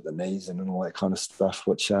put the knees in and all that kind of stuff,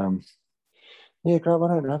 which grub, I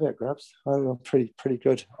don't know about grubs. I'm pretty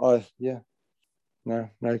good.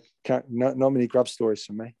 Not many grub stories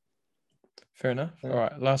from me. Fair enough. All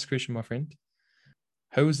right, last question, my friend.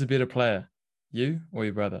 Who was the better player, you or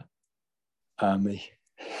your brother? Me.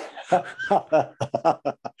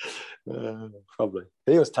 Probably.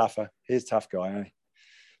 He was tougher. He's a tough guy, eh?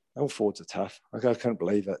 All forwards are tough. I couldn't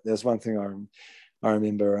believe it. There's one thing I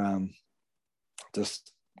remember.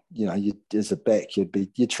 Just as a back,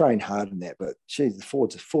 you train hard in that, but geez, the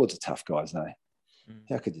forwards are tough guys, eh?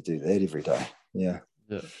 How could you do that every day? Yeah.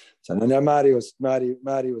 So no, Marty was good.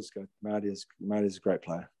 Marty's a great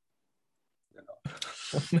player.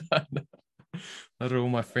 Not at all,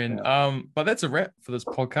 my friend. But that's a wrap for this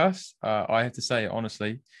podcast. I have to say,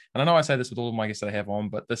 honestly, and I know I say this with all of my guests that I have on,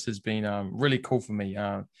 but this has been really cool for me.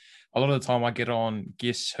 A lot of the time I get on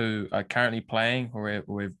guests who are currently playing or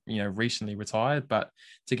we've recently retired, but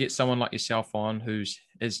to get someone like yourself on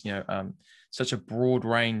is such a broad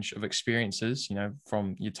range of experiences,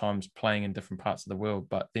 from your times playing in different parts of the world,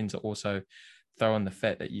 but then to also throw in the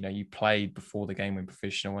fact that you played before the game went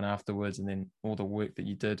professional and afterwards, and then all the work that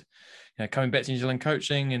you did, coming back to New Zealand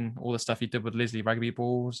coaching and all the stuff you did with Leslie Rugby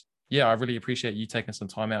Balls. Yeah, I really appreciate you taking some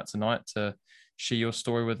time out tonight to share your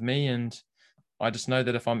story with me, and I just know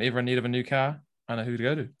that if I'm ever in need of a new car, I know who to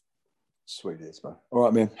go to. Sweet as, man. All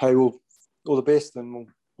right, man. Hey, all the best, and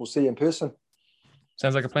we'll see you in person.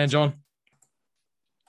 Sounds like a plan, John.